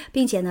济，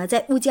并且呢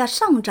在物价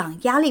上涨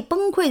压力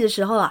崩溃的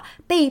时候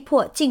被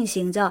迫进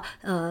行着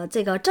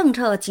这个政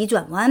策急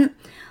转弯。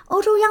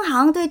欧洲央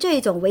行对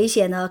这种危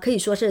险呢，可以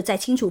说是再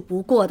清楚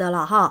不过的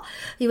了哈。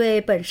因为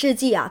本世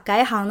纪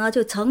该行呢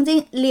就曾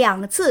经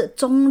2次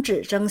终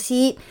止升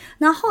息，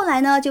那后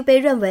来呢就被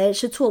认为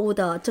是错误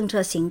的政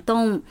策行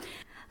动。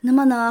那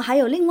么呢，还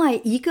有另外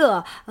一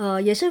个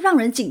也是让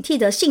人警惕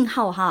的信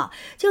号哈，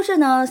就是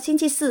呢，星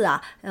期四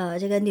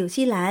这个纽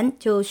西兰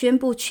就宣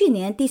布去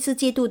年第4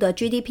季度的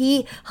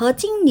GDP 和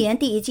今年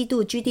第1季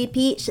度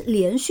GDP 是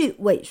连续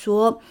萎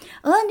缩，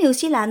而纽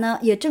西兰呢，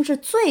也正是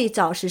最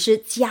早实施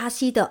加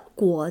息的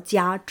国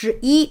家之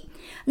一。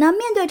那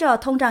面对着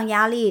通胀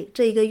压力，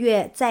这一个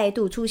月再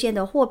度出现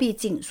的货币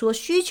紧缩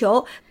需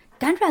求，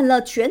感染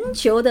了全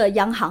球的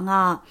央行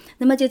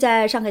那么就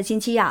在上个星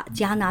期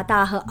加拿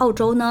大和澳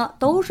洲呢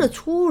都是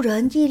出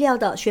人意料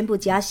的宣布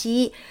加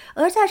息，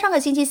而在上个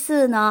星期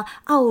四呢，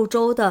澳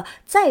洲的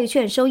债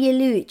券收益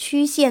率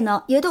曲线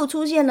呢也都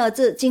出现了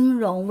自金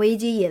融危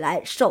机以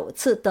来首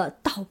次的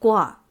倒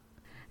挂。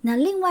那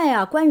另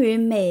外关于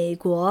美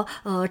国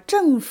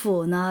政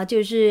府呢，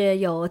就是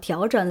有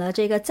调整了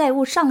这个债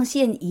务上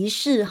限一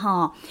事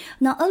哈。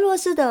那俄罗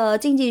斯的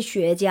经济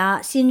学家、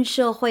新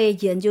社会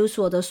研究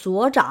所的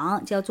所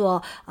长叫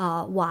做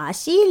瓦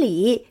西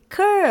里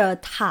科尔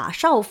塔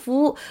绍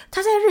夫，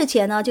他在日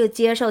前呢就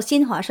接受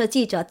新华社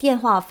记者电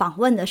话访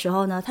问的时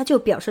候呢，他就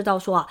表示到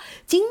说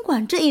尽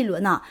管这一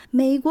轮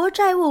美国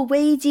债务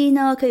危机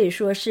呢可以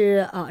说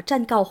是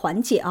暂告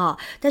缓解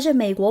但是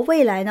美国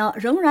未来呢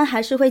仍然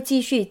还是会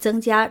继续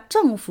增加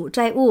政府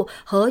债务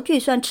和预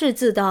算赤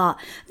字的。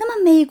那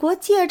么美国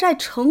借债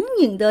成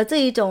瘾的这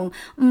一种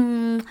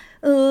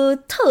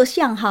特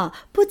项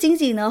不仅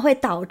仅呢会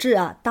导致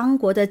当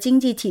国的经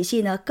济体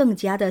系呢更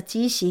加的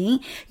畸形，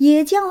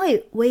也将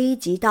会危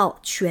及到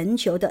全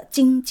球的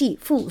经济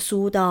复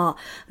苏的。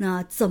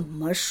那怎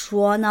么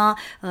说呢？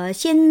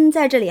先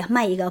在这里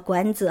卖一个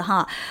关子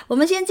我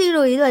们先进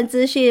入一段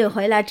资讯，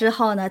回来之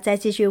后呢，再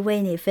继续为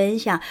你分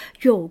享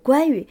有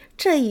关于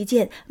这一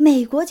件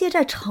美国借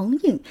债成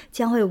瘾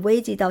将会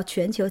危及到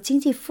全球经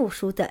济复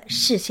苏的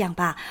事项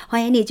吧。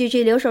欢迎你继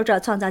续留守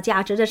着创造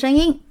价值的声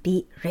音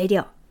Be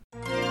Radio，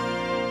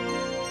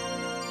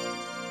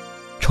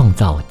创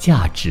造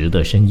价值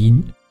的声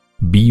音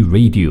Be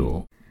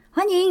Radio。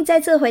 欢迎再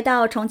次回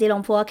到从吉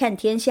隆坡看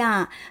天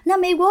下。那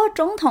美国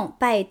总统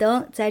拜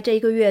登在这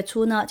个月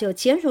初呢，就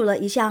签署了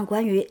一项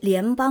关于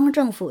联邦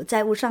政府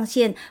债务上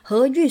限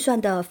和预算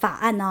的法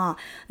案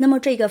那么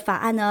这个法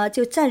案呢，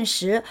就暂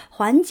时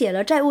缓解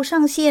了债务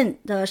上限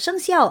的生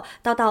效，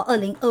到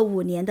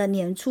2025年的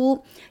年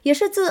初，也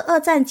是自二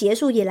战结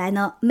束以来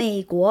呢，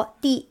美国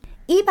第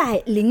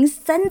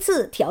103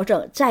次调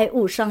整债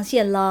务上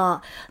限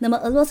了。那么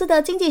俄罗斯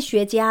的经济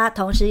学家，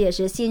同时也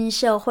是新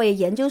社会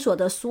研究所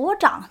的所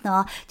长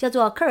呢，叫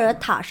做科尔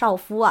塔绍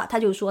夫他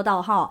就说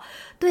到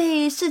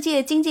对世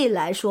界经济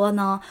来说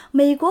呢，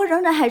美国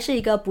仍然还是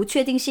一个不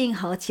确定性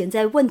和潜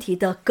在问题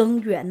的根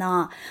源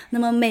那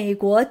么美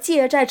国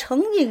借债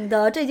成瘾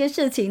的这件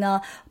事情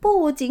呢，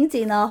不仅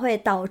仅呢会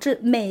导致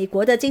美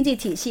国的经济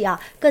体系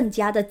更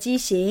加的畸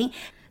形，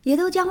也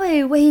都将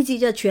会危及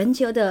着全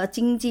球的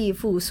经济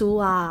复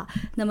苏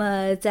那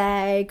么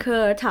在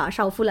科尔塔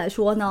绍夫来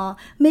说呢，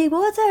美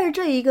国在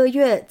这一个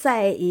月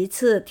再一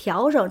次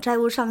调整债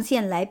务上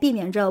限来避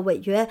免着违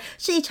约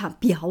是一场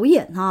表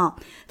演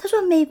他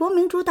说美国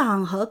民主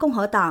党和共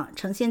和党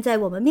呈现在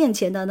我们面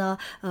前的呢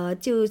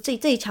就这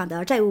一场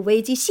的债务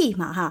危机戏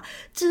码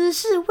只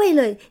是为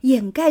了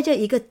掩盖这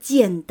一个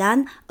简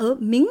单而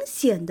明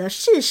显的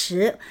事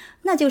实，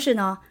那就是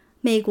呢，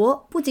美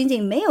国不仅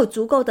仅没有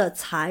足够的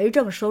财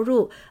政收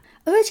入，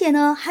而且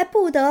呢还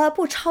不得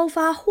不超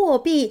发货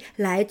币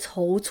来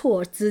筹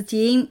措资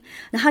金。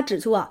那他指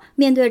出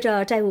面对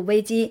着债务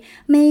危机，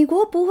美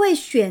国不会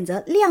选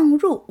择量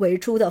入为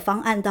出的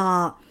方案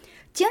的。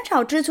减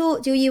少支出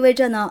就意味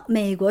着呢，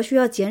美国需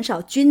要减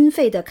少军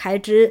费的开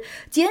支，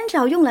减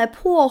少用来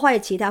破坏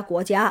其他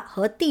国家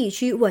和地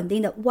区稳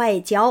定的外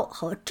交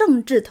和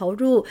政治投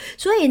入，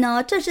所以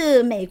呢，这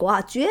是美国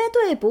绝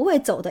对不会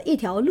走的一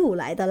条路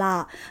来的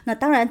啦。那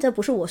当然这不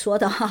是我说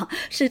的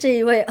是这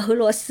一位俄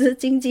罗斯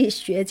经济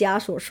学家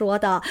所说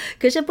的。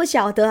可是不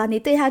晓得你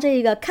对他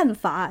这个看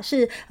法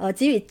是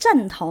给予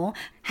赞同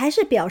还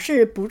是表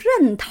示不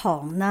认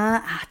同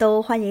呢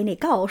都欢迎你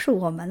告诉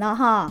我们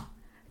了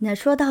那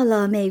说到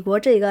了美国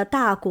这个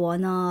大国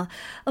呢，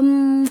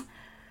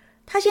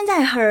他现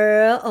在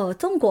和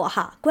中国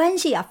关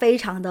系非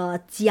常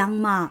的僵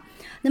嘛。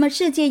那么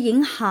世界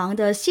银行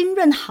的新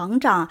任行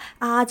长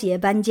阿杰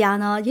班加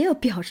呢，也有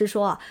表示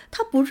说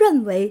他不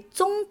认为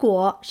中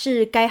国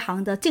是该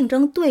行的竞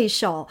争对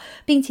手，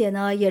并且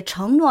呢也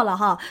承诺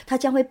了他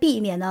将会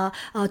避免呢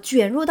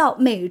卷入到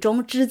美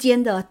中之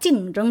间的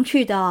竞争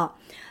去的。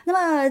那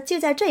么就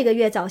在这个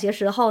月早些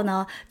时候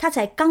呢，他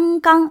才刚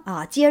刚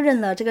接任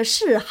了这个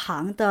世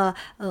行的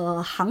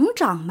行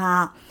长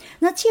嘛。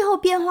那气候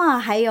变化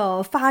还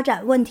有发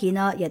展问题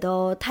呢，也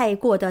都太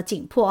过的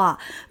紧迫啊。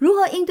如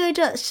何应对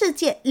这世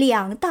界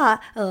两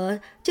大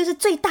就是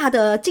最大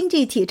的经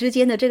济体之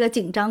间的这个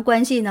紧张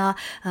关系呢？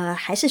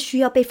还是需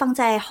要被放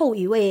在后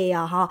一位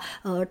啊哈。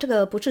这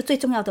个不是最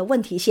重要的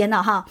问题先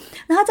了哈。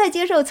那他在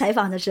接受采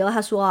访的时候，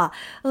他说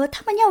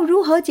他们要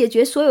如何解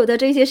决所有的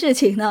这些事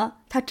情呢？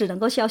他只能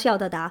够笑笑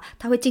的答，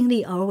他会尽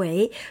力而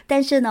为，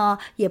但是呢，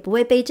也不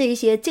会被这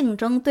些竞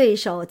争对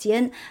手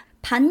间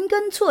盘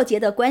根错节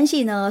的关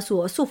系呢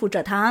所束缚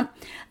着他。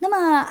那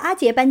么阿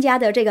杰班加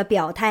的这个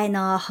表态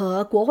呢，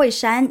和国会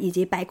山以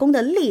及白宫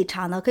的立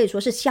场呢，可以说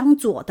是相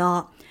左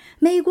的。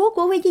美国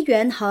国会议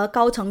员和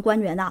高层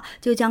官员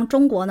就将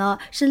中国呢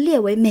是列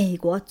为美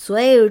国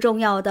最重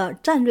要的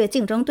战略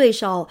竞争对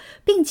手，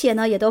并且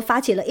呢也都发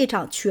起了一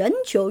场全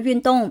球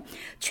运动，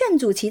劝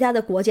阻其他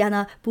的国家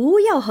呢不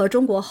要和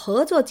中国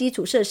合作基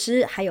础设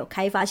施还有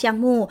开发项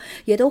目，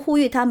也都呼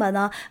吁他们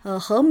呢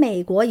和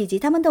美国以及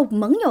他们的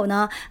盟友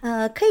呢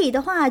可以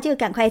的话就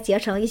赶快结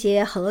成一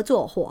些合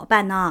作伙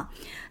伴呢。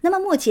那么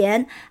目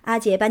前阿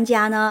杰班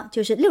加呢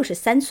就是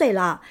63岁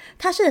了，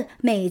他是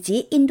美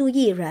籍印度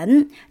裔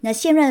人，那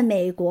现任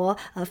美国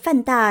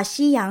泛大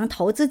西洋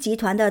投资集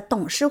团的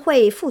董事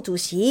会副主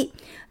席。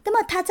那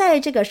么他在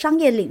这个商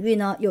业领域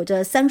呢有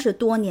着30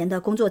多年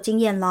的工作经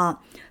验了。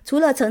除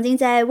了曾经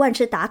在万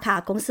事达卡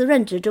公司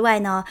任职之外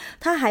呢，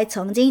他还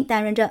曾经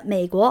担任着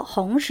美国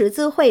红十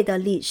字会的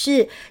理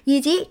事，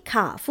以及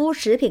卡夫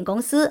食品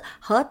公司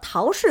和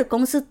陶氏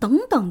公司等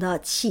等的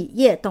企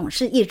业董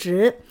事一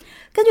职。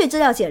根据资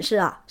料显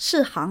示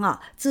世行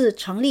自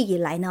成立以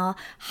来呢，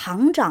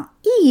行长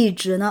一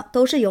直呢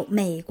都是由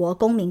美国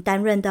公民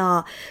担任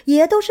的，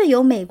也都是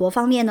由美国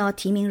方面呢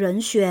提名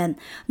人选。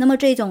那么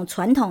这种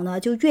传统呢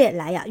就越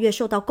来越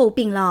受到诟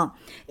病了。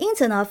因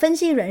此呢，分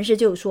析人士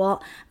就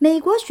说，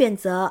美国选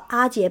择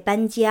阿杰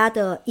班加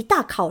的一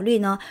大考虑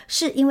呢，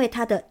是因为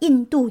他的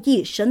印度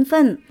裔身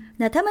份。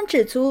那他们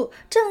指出，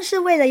正是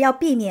为了要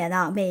避免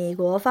美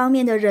国方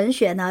面的人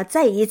选呢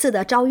再一次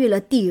的遭遇了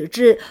抵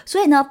制，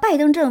所以呢拜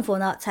登政府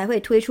呢才会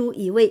推出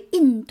一位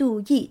印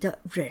度裔的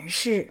人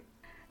士。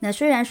那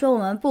虽然说我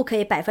们不可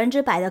以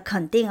100%的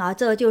肯定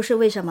这就是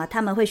为什么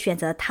他们会选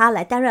择他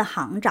来担任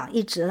行长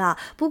一职啦，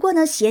不过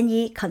呢嫌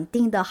疑肯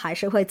定的还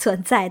是会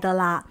存在的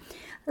啦。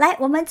来，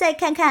我们再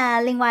看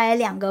看另外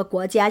2个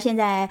国家现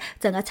在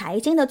整个财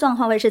经的状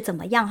况会是怎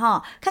么样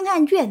看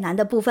看越南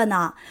的部分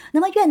那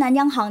么越南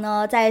央行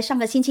呢在上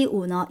个星期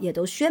五呢也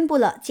都宣布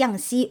了降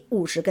息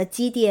50个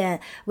基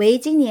点，为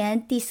今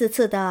年第4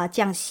次的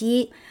降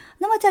息。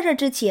那么在这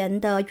之前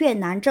的越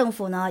南政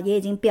府呢也已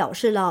经表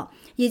示了，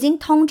已经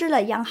通知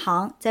了央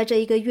行，在这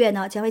1个月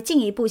呢将会进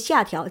一步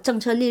下调政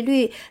策利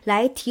率，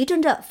来提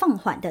振着放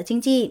缓的经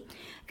济。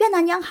越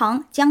南央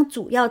行将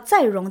主要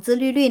再融资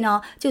利率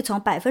呢就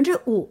从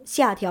 5%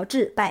 下调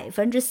至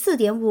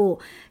 4.5%，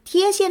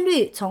 贴现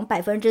率从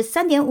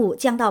 3.5%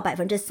 降到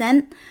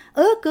 3%，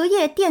 而隔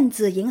夜电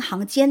子银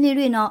行间利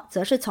率呢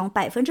则是从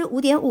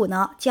 5.5%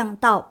 呢降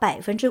到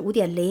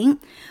 5.0%。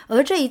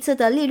 而这一次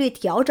的利率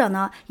调整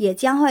呢也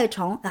将会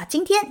从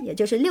今天也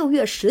就是6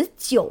月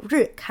19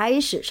日开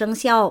始生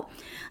效。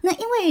那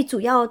因为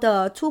主要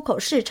的出口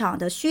市场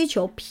的需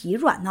求疲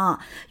软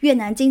越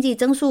南经济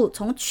增速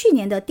从去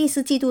年的第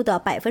4季度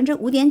的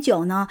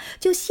 5.9% 呢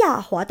就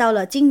下滑到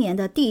了今年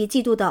的第1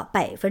季度的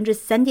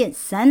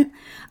 3.3%。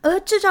 而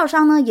制造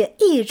商呢也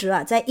一直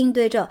在应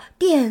对着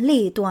电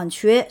力短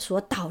缺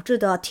所导致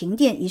的停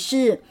电一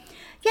事。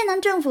越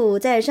南政府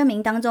在声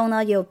明当中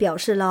呢也有表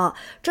示了，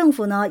政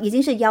府呢已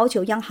经是要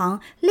求央行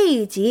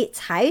立即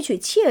采取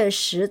切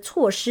实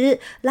措施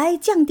来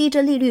降低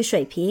这利率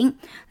水平。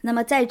那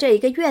么在这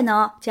1个月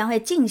呢将会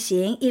进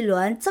行一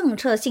轮政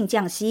策性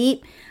降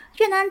息。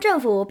越南政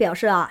府表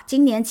示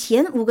今年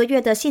前5个月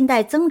的信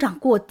贷增长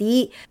过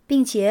低，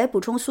并且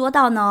补充说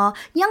到呢，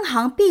央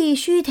行必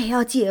须得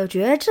要解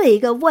决这一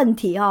个问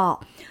题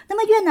那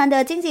么越南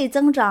的经济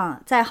增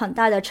长在很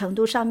大的程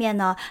度上面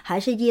呢，还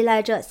是依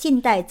赖着信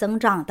贷增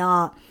长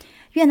的。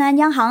越南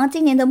央行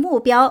今年的目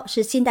标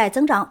是信贷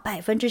增长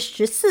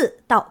 14%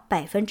 到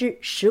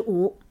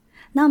 15%。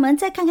那我们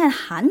再看看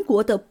韩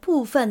国的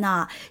部分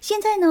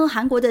现在呢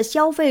韩国的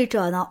消费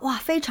者呢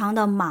非常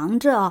的忙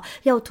着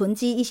要囤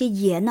积一些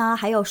盐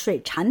还有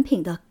水产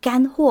品的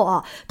干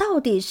货到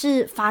底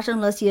是发生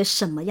了些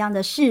什么样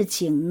的事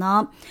情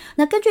呢？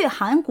那根据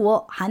韩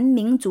国韩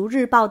民族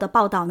日报的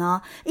报道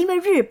呢，因为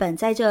日本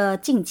在这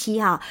近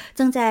期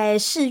正在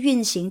试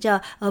运行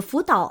着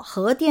福岛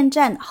核电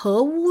站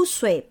核污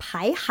水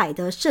排海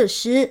的设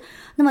施。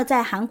那么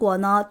在韩国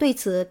呢对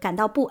此感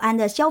到不安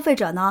的消费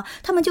者呢，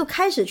他们就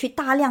开始去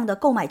大量的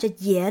购买着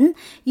盐，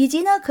以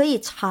及呢可以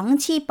长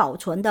期保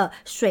存的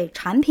水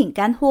产品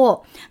干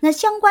货。那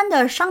相关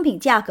的商品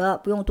价格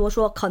不用多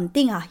说，肯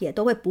定也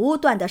都会不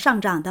断的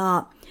上涨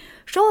的。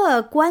首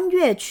尔观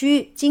悦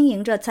区经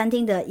营着餐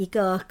厅的一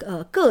个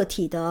个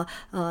体的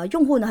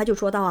用户呢，他就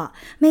说到啊，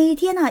每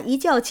天呢一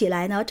觉起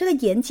来呢，这个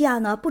盐价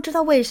呢不知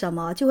道为什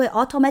么就会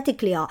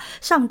automatically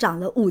上涨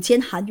了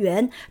5000韩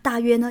元，大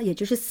约呢也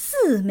就是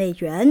4美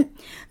元。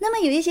那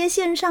么有一些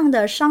线上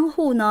的商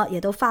户呢也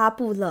都发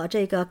布了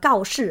这个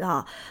告示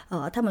啊，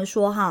他们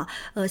说哈，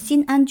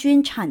新安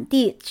军产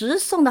地直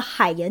送的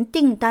海盐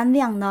订单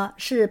量呢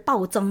是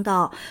暴增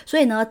的，所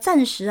以呢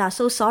暂时啊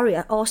so sorry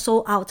all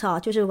sold out 啊，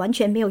就是完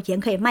全没有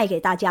盐可以卖给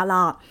大家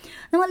了。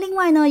那么另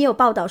外呢也有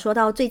报道说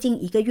到最近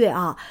1个月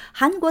啊，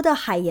韩国的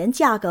海盐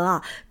价格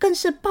啊更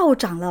是暴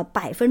涨了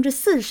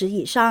40%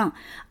以上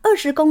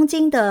，20公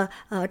斤的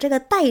这个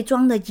袋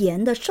装的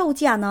盐的售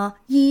价呢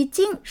已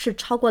经是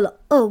超过了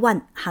2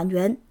万韩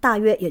元，大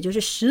约也就是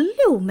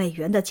16美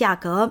元的价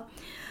格。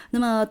那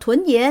么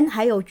豚盐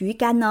还有鱼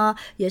干呢，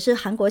也是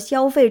韩国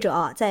消费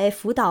者在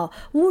福岛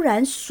污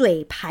染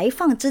水排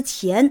放之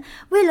前，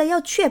为了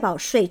要确保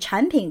水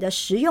产品的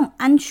食用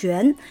安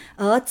全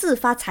而自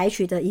发采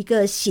取的一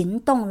个行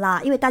动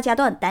啦。因为大家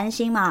都很担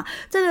心嘛，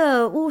这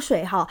个污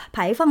水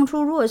排放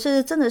出，如果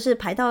是真的是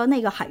排到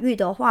那个海域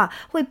的话，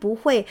会不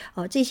会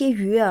这些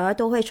鱼儿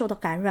都会受到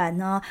感染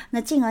呢？那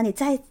进而你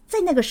在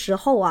那个时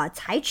候啊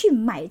才去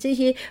买这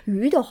些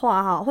鱼的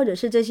话或者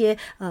是这些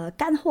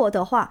干货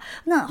的话，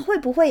那会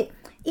不会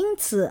因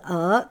此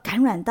而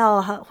感染到，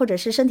或者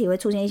是身体会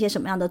出现一些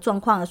什么样的状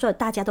况，所以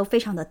大家都非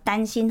常的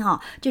担心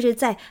就是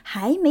在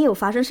还没有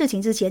发生事情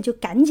之前就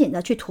赶紧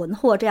的去囤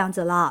货这样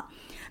子了。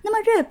那么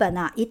日本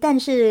啊，一旦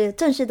是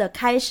正式的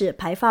开始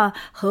排放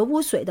核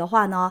污水的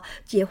话呢，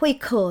也会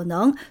可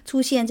能出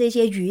现这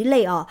些鱼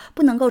类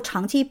不能够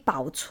长期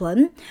保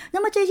存，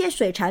那么这些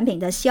水产品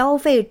的消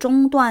费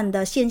中断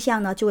的现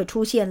象呢就会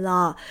出现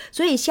了。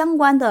所以相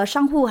关的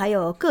商户还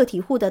有个体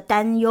户的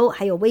担忧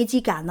还有危机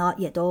感呢，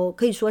也都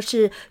可以说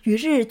是与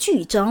日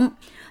俱增。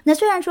那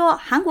虽然说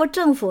韩国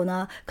政府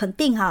呢肯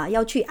定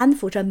要去安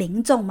抚着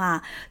民众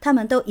嘛，他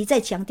们都一再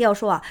强调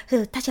说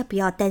大家不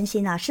要担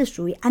心是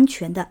属于安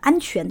全的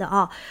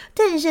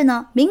但是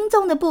呢民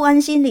众的不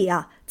安心理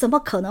怎么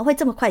可能会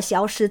这么快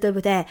消失，对不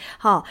对？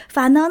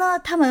反而呢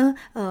他们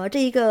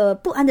这个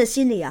不安的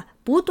心理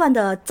不断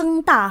的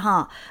增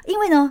大因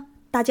为呢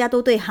大家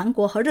都对韩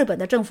国和日本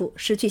的政府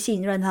失去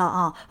信任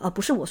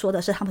不是我说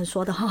的，是他们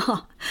说的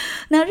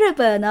那日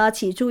本呢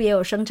起初也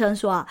有声称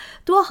说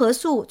多核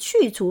素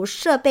去除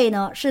设备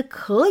呢是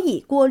可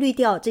以过滤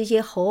掉这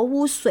些核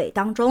污水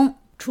当中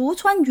除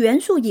氚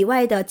元素以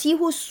外的几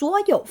乎所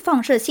有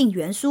放射性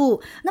元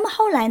素。那么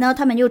后来呢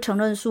他们又承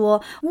认说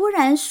污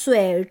染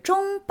水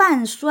中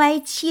半衰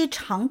期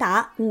长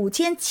达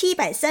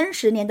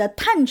5730年的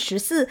碳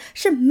14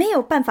是没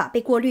有办法被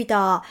过滤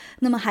的。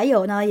那么还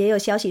有呢也有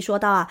消息说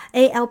到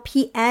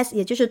ALPS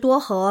也就是多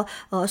核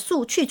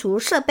素去除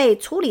设备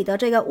处理的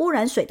这个污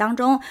染水当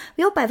中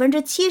有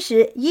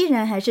 70% 依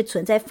然还是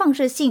存在放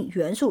射性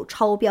元素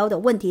超标的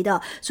问题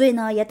的，所以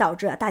呢也导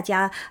致大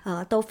家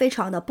都非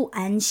常的不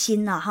安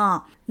心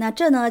那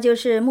这呢就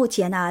是目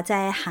前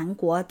在韩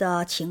国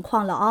的情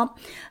况了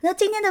那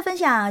今天的分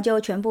享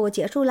就全部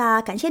结束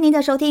啦，感谢您的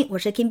收听，我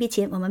是 Kim 碧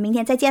琴，我们明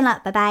天再见了，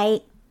拜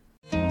拜。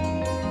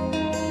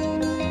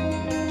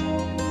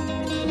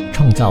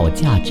创造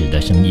价值的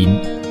声音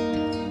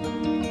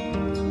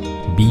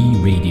B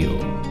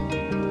Radio